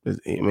 I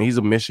mean, he's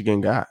a Michigan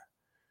guy.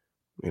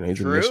 He's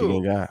a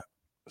Michigan guy.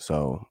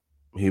 So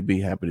he'll be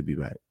happy to be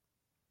back.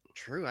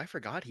 True. I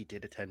forgot he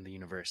did attend the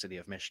University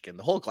of Michigan.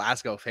 The whole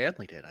Glasgow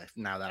family did.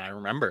 Now that I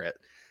remember it.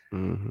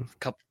 Mm-hmm.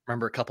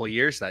 Remember a couple of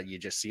years that you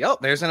just see,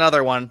 there's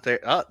another one.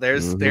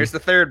 There's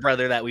the third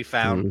brother that we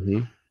found.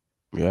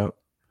 Mm-hmm. Yeah.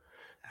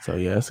 So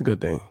yeah, it's a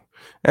good thing.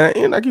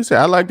 And like you said,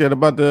 I like that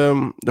about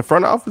the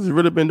front office has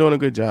really been doing a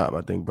good job.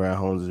 I think Brad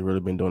Holmes has really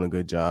been doing a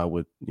good job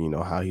with,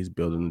 how he's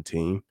building the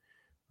team,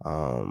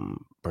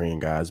 bringing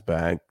guys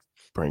back,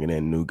 bringing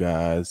in new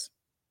guys,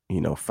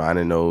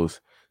 finding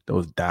those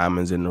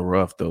diamonds in the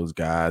rough, those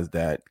guys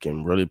that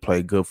can really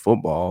play good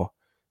football,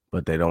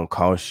 but they don't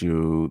cost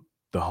you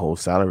the whole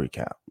salary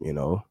cap,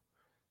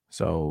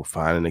 So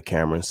finding the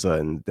Cameron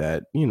Sutton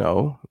that,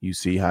 you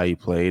see how he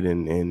played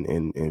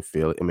in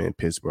Philly, in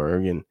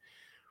Pittsburgh, and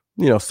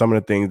some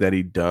of the things that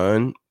he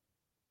done,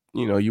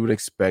 you would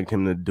expect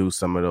him to do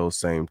some of those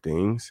same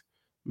things,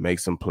 make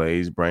some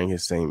plays, bring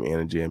his same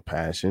energy and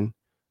passion.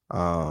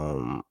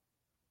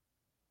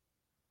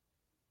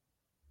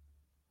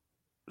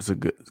 It's a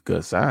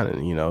good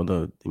signing,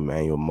 the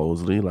Emmanuel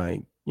Mosley,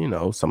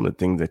 some of the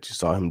things that you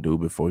saw him do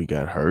before he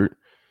got hurt.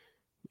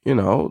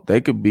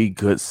 They could be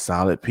good,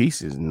 solid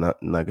pieces.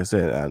 Not like I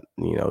said,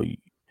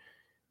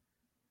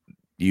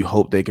 you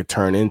hope they could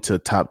turn into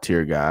top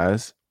tier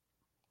guys.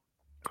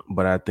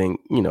 But I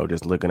think,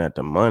 just looking at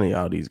the money,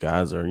 all these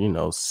guys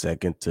are,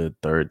 second to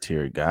third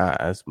tier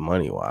guys,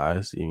 money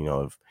wise.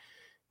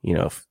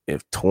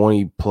 If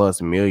 20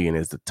 plus million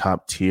is the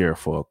top tier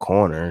for a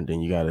corner,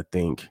 then you got to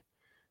think,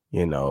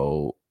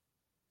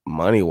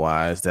 money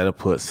wise, that'll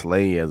put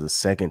Slay as a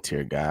second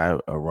tier guy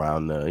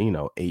around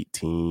the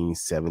 18,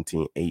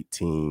 17,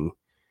 18,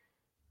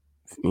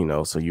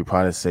 so you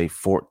probably say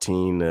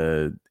 14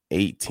 to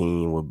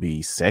 18 would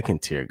be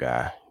second tier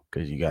guy,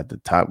 because you got the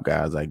top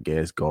guys, I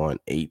guess, going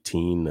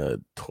 18 to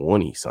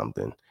 20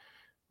 something.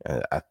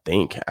 I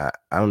think I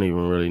don't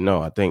even really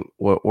know. I think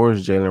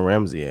where's Jalen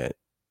Ramsey at?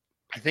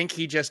 I think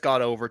he just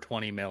got over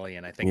 20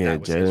 million. I think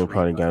Jalen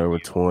probably got over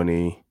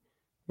 20,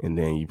 and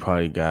then you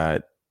probably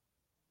got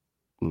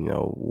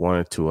one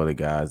or two other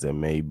guys that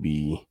may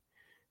be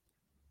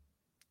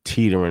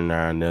teetering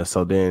around there.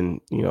 So then,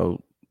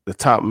 the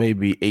top may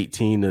be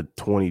 18 to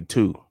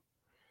 22.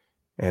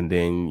 And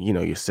then,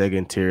 your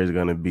second tier is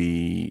going to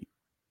be,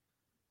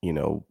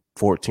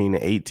 14 to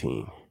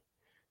 18.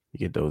 You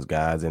get those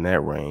guys in that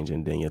range.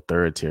 And then your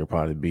third tier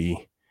probably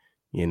be,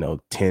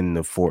 10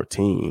 to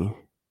 14.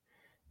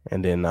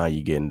 And then now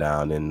you're getting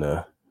down in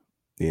the,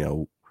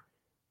 you're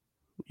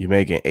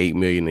making $8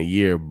 million a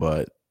year,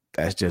 but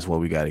that's just what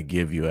we got to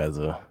give you as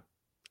a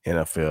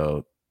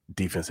NFL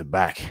defensive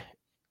back,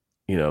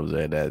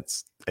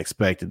 that's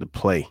expected to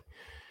play.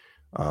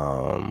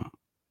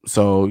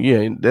 So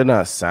yeah, they're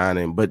not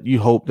signing, but you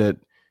hope that,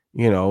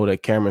 that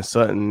Cameron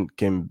Sutton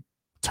can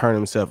turn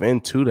himself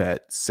into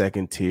that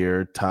second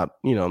tier top,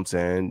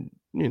 teetering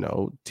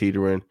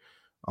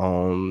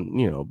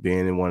on,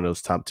 being in one of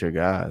those top tier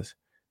guys.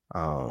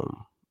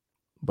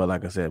 But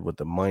like I said, with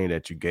the money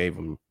that you gave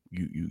him,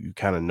 you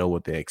kind of know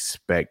what they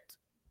expect.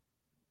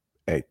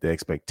 The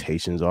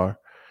expectations are,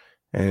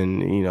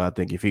 and I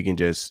think if he can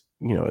just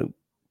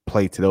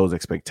play to those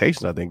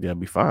expectations, I think they'll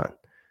be fine.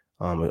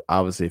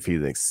 Obviously, if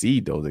he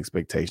exceed those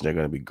expectations, they're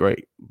going to be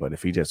great. But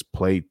if he just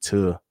played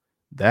to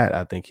that,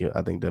 I think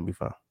they'll be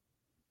fine.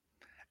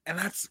 And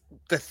that's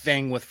the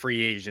thing with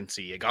free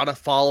agency. You got to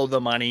follow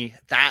the money.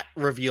 That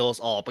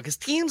reveals all, because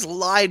teams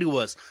lie to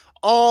us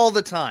all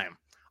the time.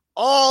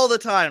 All the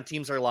time,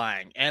 teams are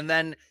lying, and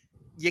then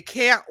you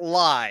can't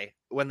lie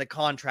when the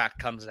contract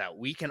comes out.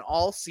 We can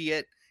all see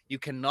it. You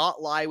cannot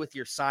lie with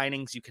your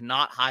signings. You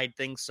cannot hide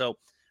things. So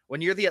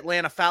when you're the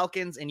Atlanta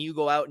Falcons and you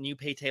go out and you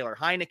pay Taylor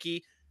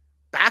Heineke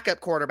backup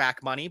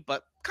quarterback money,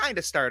 but kind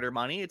of starter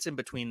money, it's in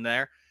between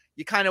there,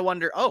 you kind of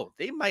wonder,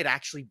 they might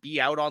actually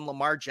be out on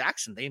Lamar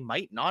Jackson. They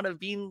might not have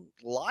been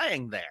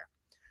lying there.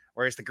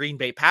 Whereas the Green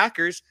Bay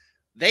Packers,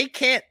 they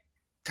can't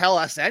tell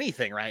us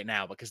anything right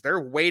now because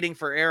they're waiting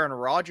for Aaron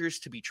Rodgers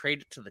to be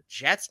traded to the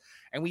Jets.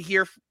 And we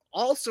hear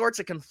all sorts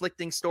of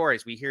conflicting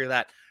stories. We hear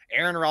that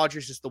Aaron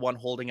Rodgers is the one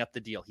holding up the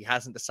deal. He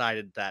hasn't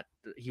decided that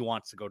he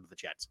wants to go to the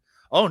Jets.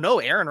 Oh no,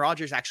 Aaron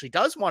Rodgers actually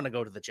does want to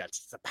go to the Jets.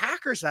 It's the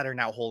Packers that are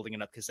now holding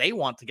it up because they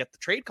want to get the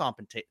trade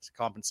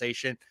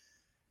compensation.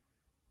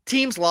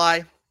 Teams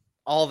lie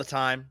all the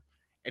time.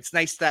 It's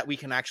nice that we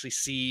can actually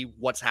see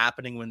what's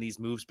happening when these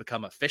moves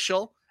become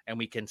official, and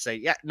we can say,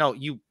 yeah, no,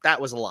 that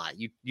was a lie.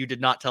 You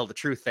did not tell the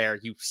truth there.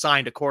 You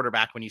signed a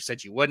quarterback when you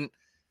said you wouldn't.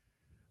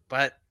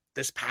 But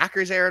this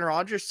Packers Aaron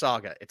Rodgers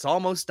saga, it's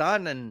almost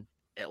done, and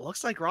it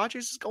looks like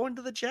Rodgers is going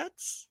to the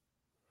Jets.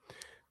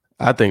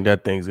 I think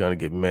that thing's gonna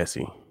get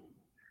messy.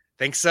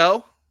 Think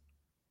so?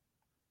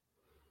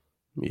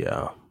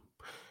 Yeah,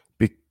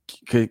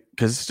 because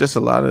it's just a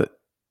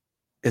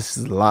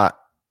lot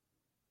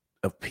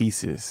of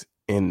pieces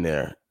in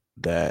there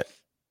that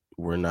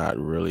we're not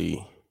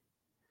really,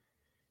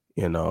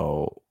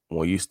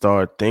 when you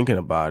start thinking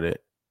about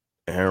it,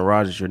 Aaron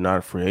Rodgers, you're not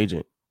a free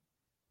agent.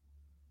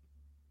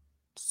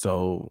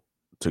 So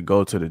to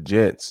go to the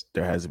Jets,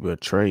 there has to be a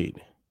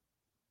trade.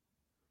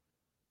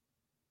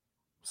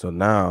 So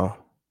now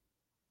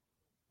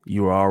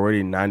you are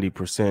already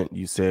 90%,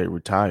 you said,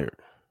 retired.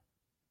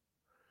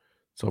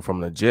 So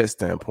from the Jets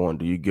standpoint,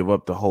 do you give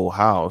up the whole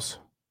house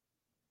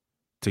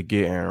to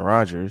get Aaron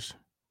Rodgers,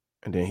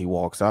 and then he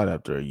walks out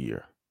after a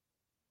year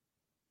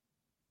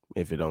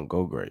if it don't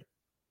go great?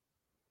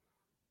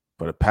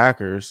 For the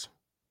Packers,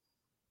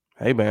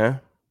 hey,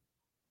 man,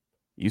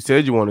 you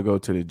said you want to go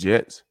to the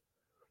Jets,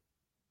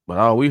 but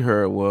all we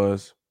heard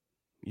was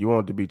you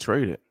wanted to be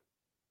traded.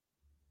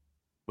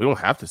 We don't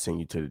have to send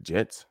you to the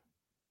Jets.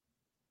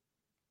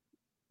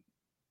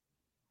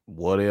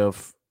 What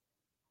if,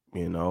 I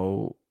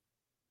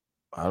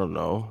don't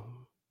know,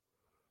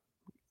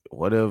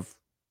 what if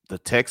the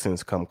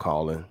Texans come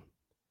calling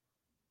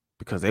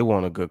because they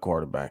want a good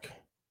quarterback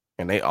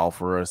and they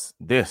offer us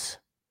this?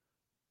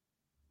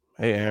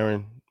 Hey,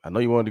 Aaron, I know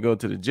you wanted to go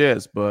to the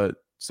Jets, but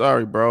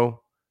sorry,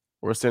 bro,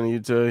 we're sending you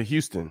to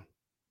Houston.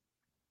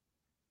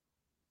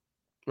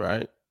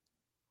 Right?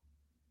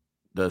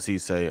 Does he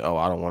say, oh,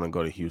 I don't want to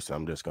go to Houston,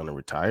 I'm just going to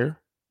retire?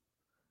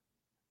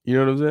 You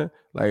know what I'm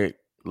saying?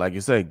 Like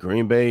you say,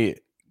 Green Bay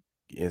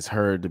is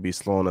heard to be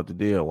slowing up the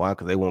deal. Why?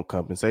 Because they want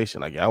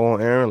compensation. Like, y'all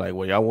want Aaron? Like,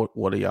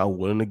 what are y'all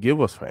willing to give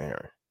us for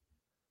Aaron?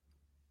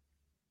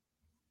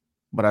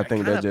 But I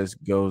think that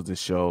just goes to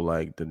show,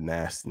 like, the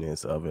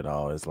nastiness of it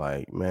all. It's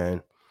like,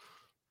 man,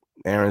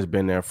 Aaron's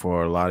been there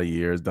for a lot of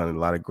years, done a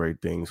lot of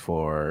great things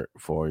for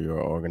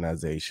your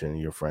organization,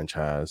 your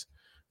franchise.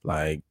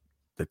 Like,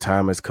 the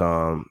time has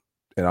come.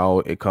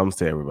 It comes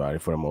to everybody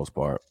for the most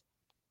part.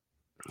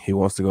 He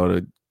wants to go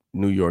to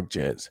New York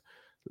Jets.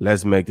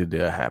 Let's make the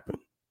deal happen.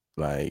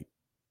 Like,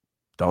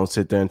 don't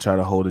sit there and try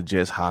to hold the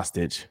Jets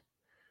hostage.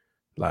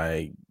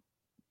 Like,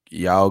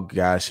 y'all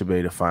guys should be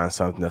able to find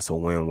something that's a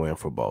win-win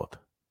for both.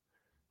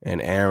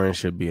 And Aaron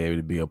should be able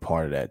to be a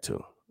part of that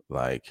too.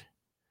 Like,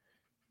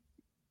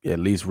 at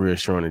least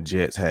reassuring the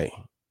Jets, hey,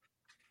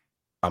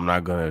 I'm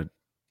not going to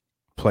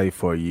play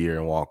for a year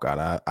and walk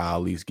out. I'll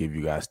at least give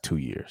you guys 2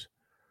 years.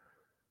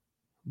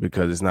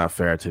 Because it's not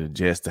fair to the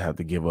Jets to have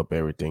to give up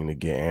everything to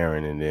get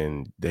Aaron, and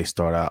then they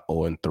start out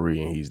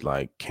 0-3 and he's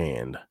like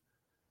canned.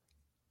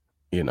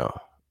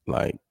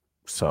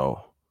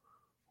 So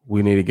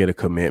we need to get a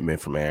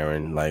commitment from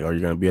Aaron. Like, are you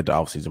going to be at the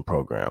offseason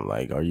program?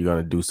 Like, are you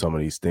going to do some of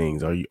these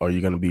things? Are you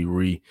going to be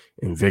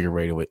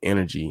reinvigorated with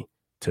energy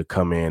to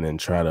come in and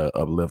try to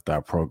uplift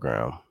our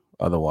program?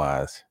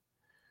 Otherwise,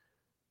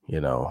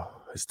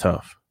 it's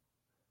tough,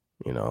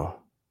 But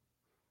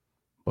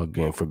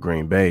again, for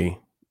Green Bay,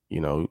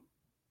 you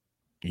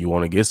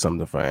want to get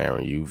something for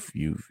Aaron.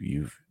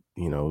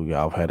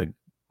 Y'all had a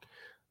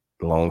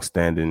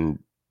long-standing,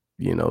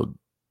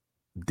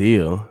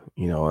 deal,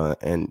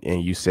 and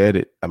you said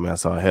it. I mean, I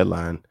saw a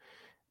headline.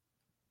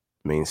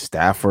 I mean,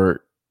 Stafford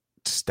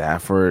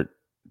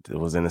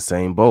was in the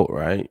same boat,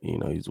 right?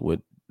 He's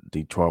with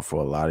Detroit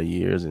for a lot of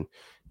years, and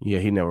yeah,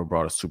 he never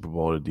brought a Super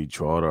Bowl to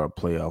Detroit or a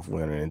playoff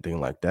win or anything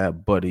like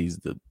that, but he's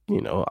the,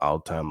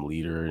 all-time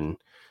leader and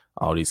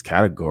all these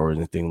categories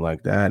and things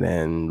like that,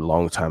 and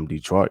long-time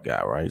Detroit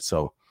guy, right?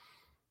 So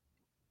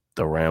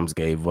the Rams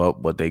gave up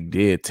what they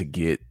did to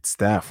get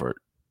Stafford.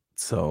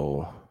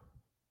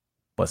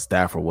 But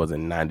Stafford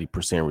wasn't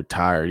 90%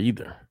 retired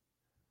either.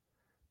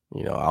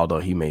 Although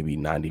he may be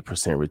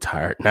 90%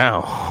 retired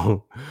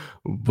now,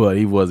 but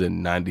he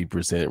wasn't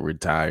 90%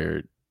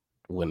 retired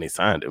when they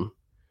signed him.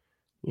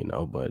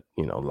 But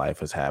life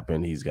has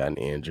happened. He's gotten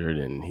injured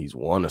and he's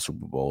won a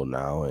Super Bowl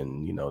now,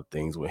 and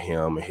things with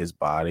him and his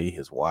body,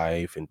 his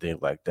wife, and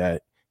things like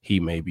that. He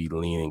may be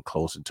leaning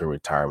closer to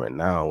retirement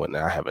now, and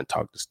I haven't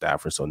talked to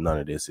Stafford, so none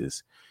of this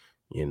is,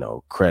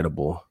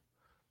 credible.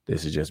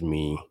 This is just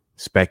me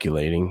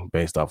speculating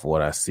based off of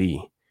what I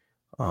see.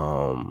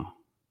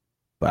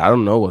 But I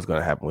don't know what's going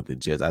to happen with the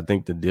Jets. I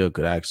think the deal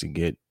could actually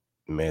get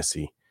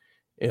messy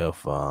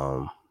if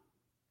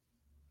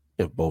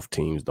both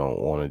teams don't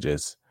want to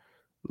just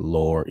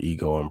lower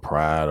ego and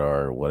pride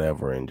or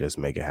whatever and just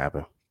make it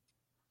happen.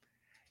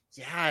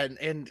 Yeah,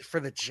 and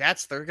for the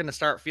Jets, they're going to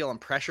start feeling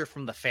pressure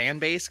from the fan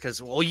base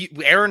because, well,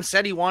 Aaron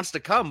said he wants to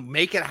come.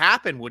 Make it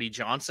happen, Woody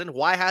Johnson.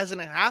 Why hasn't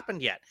it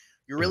happened yet?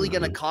 You're really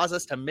going to cause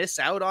us to miss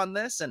out on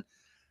this? And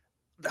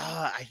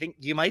I think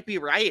you might be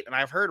right. And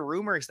I've heard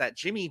rumors that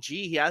Jimmy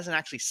G, he hasn't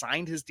actually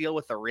signed his deal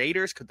with the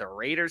Raiders. Could the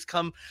Raiders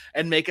come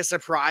and make a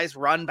surprise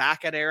run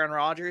back at Aaron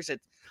Rodgers?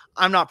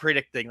 I'm not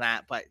predicting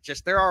that, but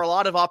just there are a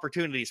lot of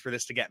opportunities for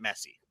this to get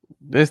messy.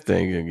 This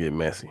thing gonna get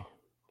messy.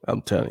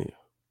 I'm telling you.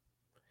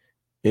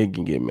 It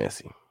can get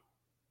messy.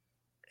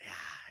 Yeah,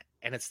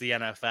 and it's the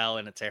NFL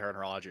and it's Aaron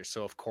Rodgers,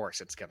 so of course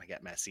it's going to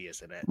get messy,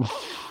 isn't it?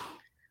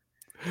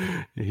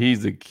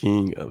 He's the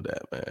king of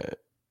that, man.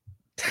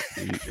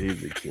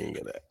 He's the king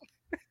of that.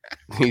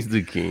 He's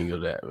the king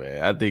of that,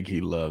 man. I think he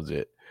loves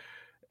it.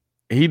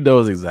 He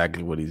knows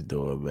exactly what he's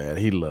doing, man.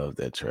 He loves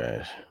that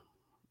trash.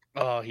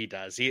 Oh, he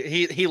does.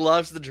 He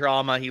loves the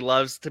drama. He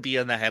loves to be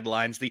in the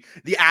headlines. The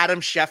Adam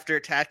Schefter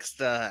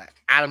text.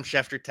 Adam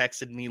Schefter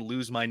texted me,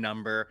 lose my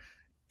number.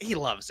 He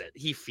loves it.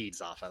 He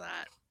feeds off of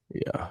that.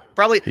 Yeah.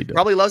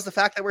 Probably loves the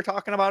fact that we're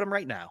talking about him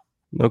right now.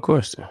 No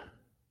question.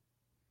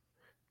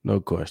 No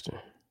question.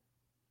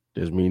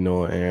 Just me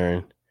knowing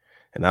Aaron,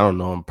 and I don't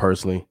know him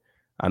personally.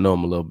 I know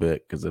him a little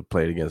bit because I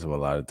played against him a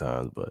lot of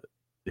times, but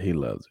he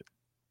loves it.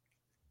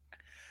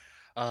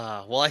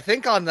 Well, I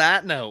think on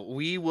that note,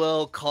 we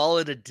will call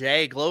it a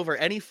day. Glover,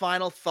 any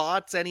final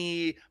thoughts,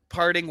 any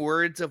parting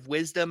words of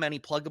wisdom, any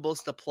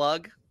pluggables to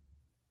plug?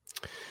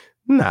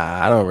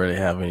 Nah, I don't really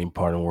have any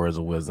parting words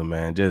of wisdom,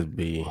 man. Just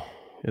be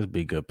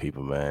good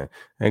people, man.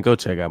 And go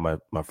check out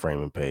my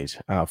framing page.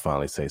 I'll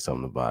finally say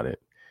something about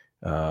it.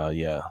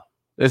 Yeah,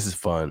 this is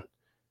fun.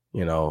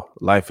 You know,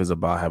 life is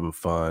about having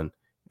fun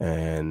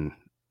and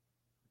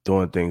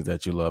doing things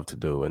that you love to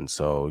do. And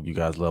so you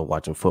guys love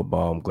watching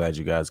football. I'm glad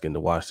you guys getting to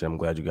watch them. I'm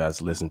glad you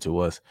guys listen to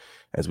us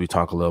as we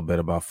talk a little bit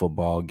about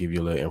football, give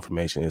you a little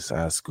information,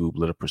 inside scoop, a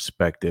little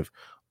perspective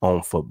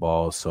on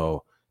football.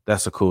 So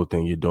that's a cool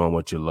thing. You're doing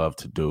what you love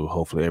to do.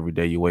 Hopefully every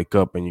day you wake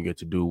up and you get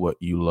to do what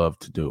you love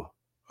to do.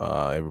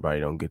 Everybody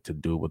don't get to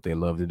do what they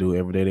love to do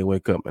every day they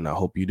wake up, and I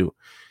hope you do.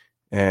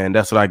 And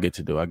that's what I get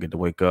to do. I get to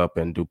wake up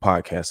and do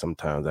podcasts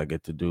sometimes. I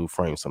get to do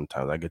frames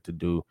sometimes. I get to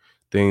do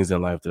things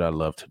in life that I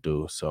love to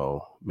do.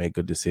 So make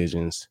good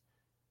decisions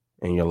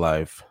in your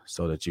life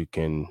so that you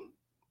can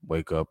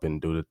wake up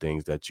and do the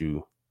things that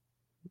you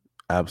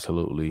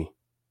absolutely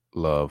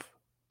love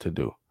to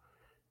do.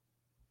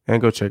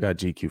 And go check out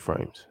GQ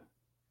Frames.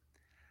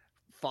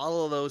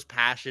 Follow those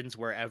passions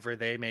wherever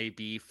they may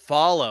be.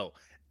 Follow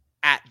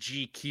at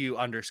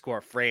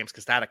GQ_frames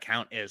because that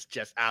account is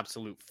just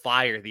absolute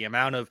fire. The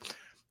amount of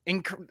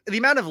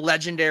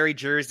legendary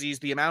jerseys,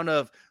 the amount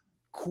of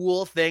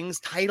cool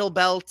things, title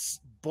belts,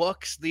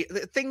 books, the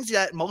things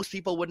that most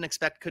people wouldn't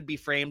expect could be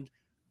framed.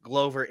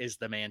 Glover is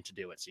the man to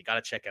do it. So you got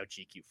to check out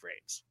GQ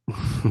Frames.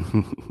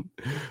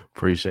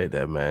 Appreciate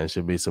that, man.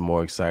 Should be some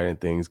more exciting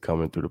things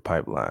coming through the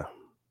pipeline.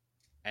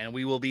 And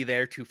we will be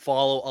there to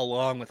follow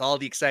along with all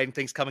the exciting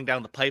things coming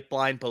down the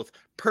pipeline, both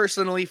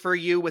personally for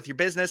you with your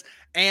business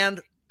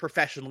and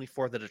professionally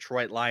for the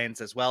Detroit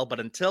Lions as well. But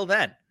until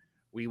then,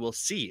 we will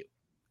see you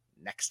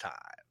next time.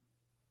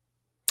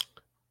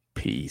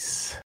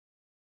 Peace.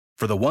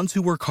 For the ones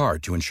who work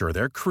hard to ensure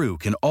their crew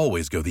can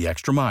always go the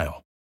extra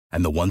mile,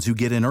 and the ones who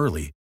get in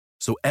early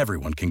so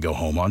everyone can go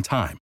home on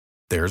time,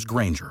 there's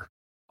Grainger,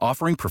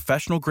 offering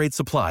professional-grade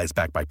supplies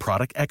backed by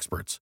product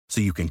experts so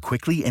you can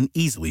quickly and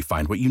easily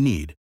find what you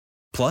need.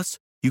 Plus,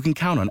 you can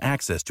count on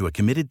access to a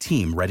committed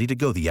team ready to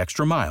go the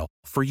extra mile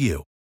for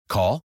you.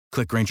 Call,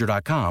 click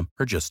Grainger.com,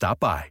 or just stop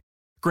by.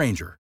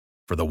 Grainger,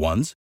 for the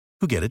ones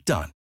who get it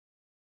done.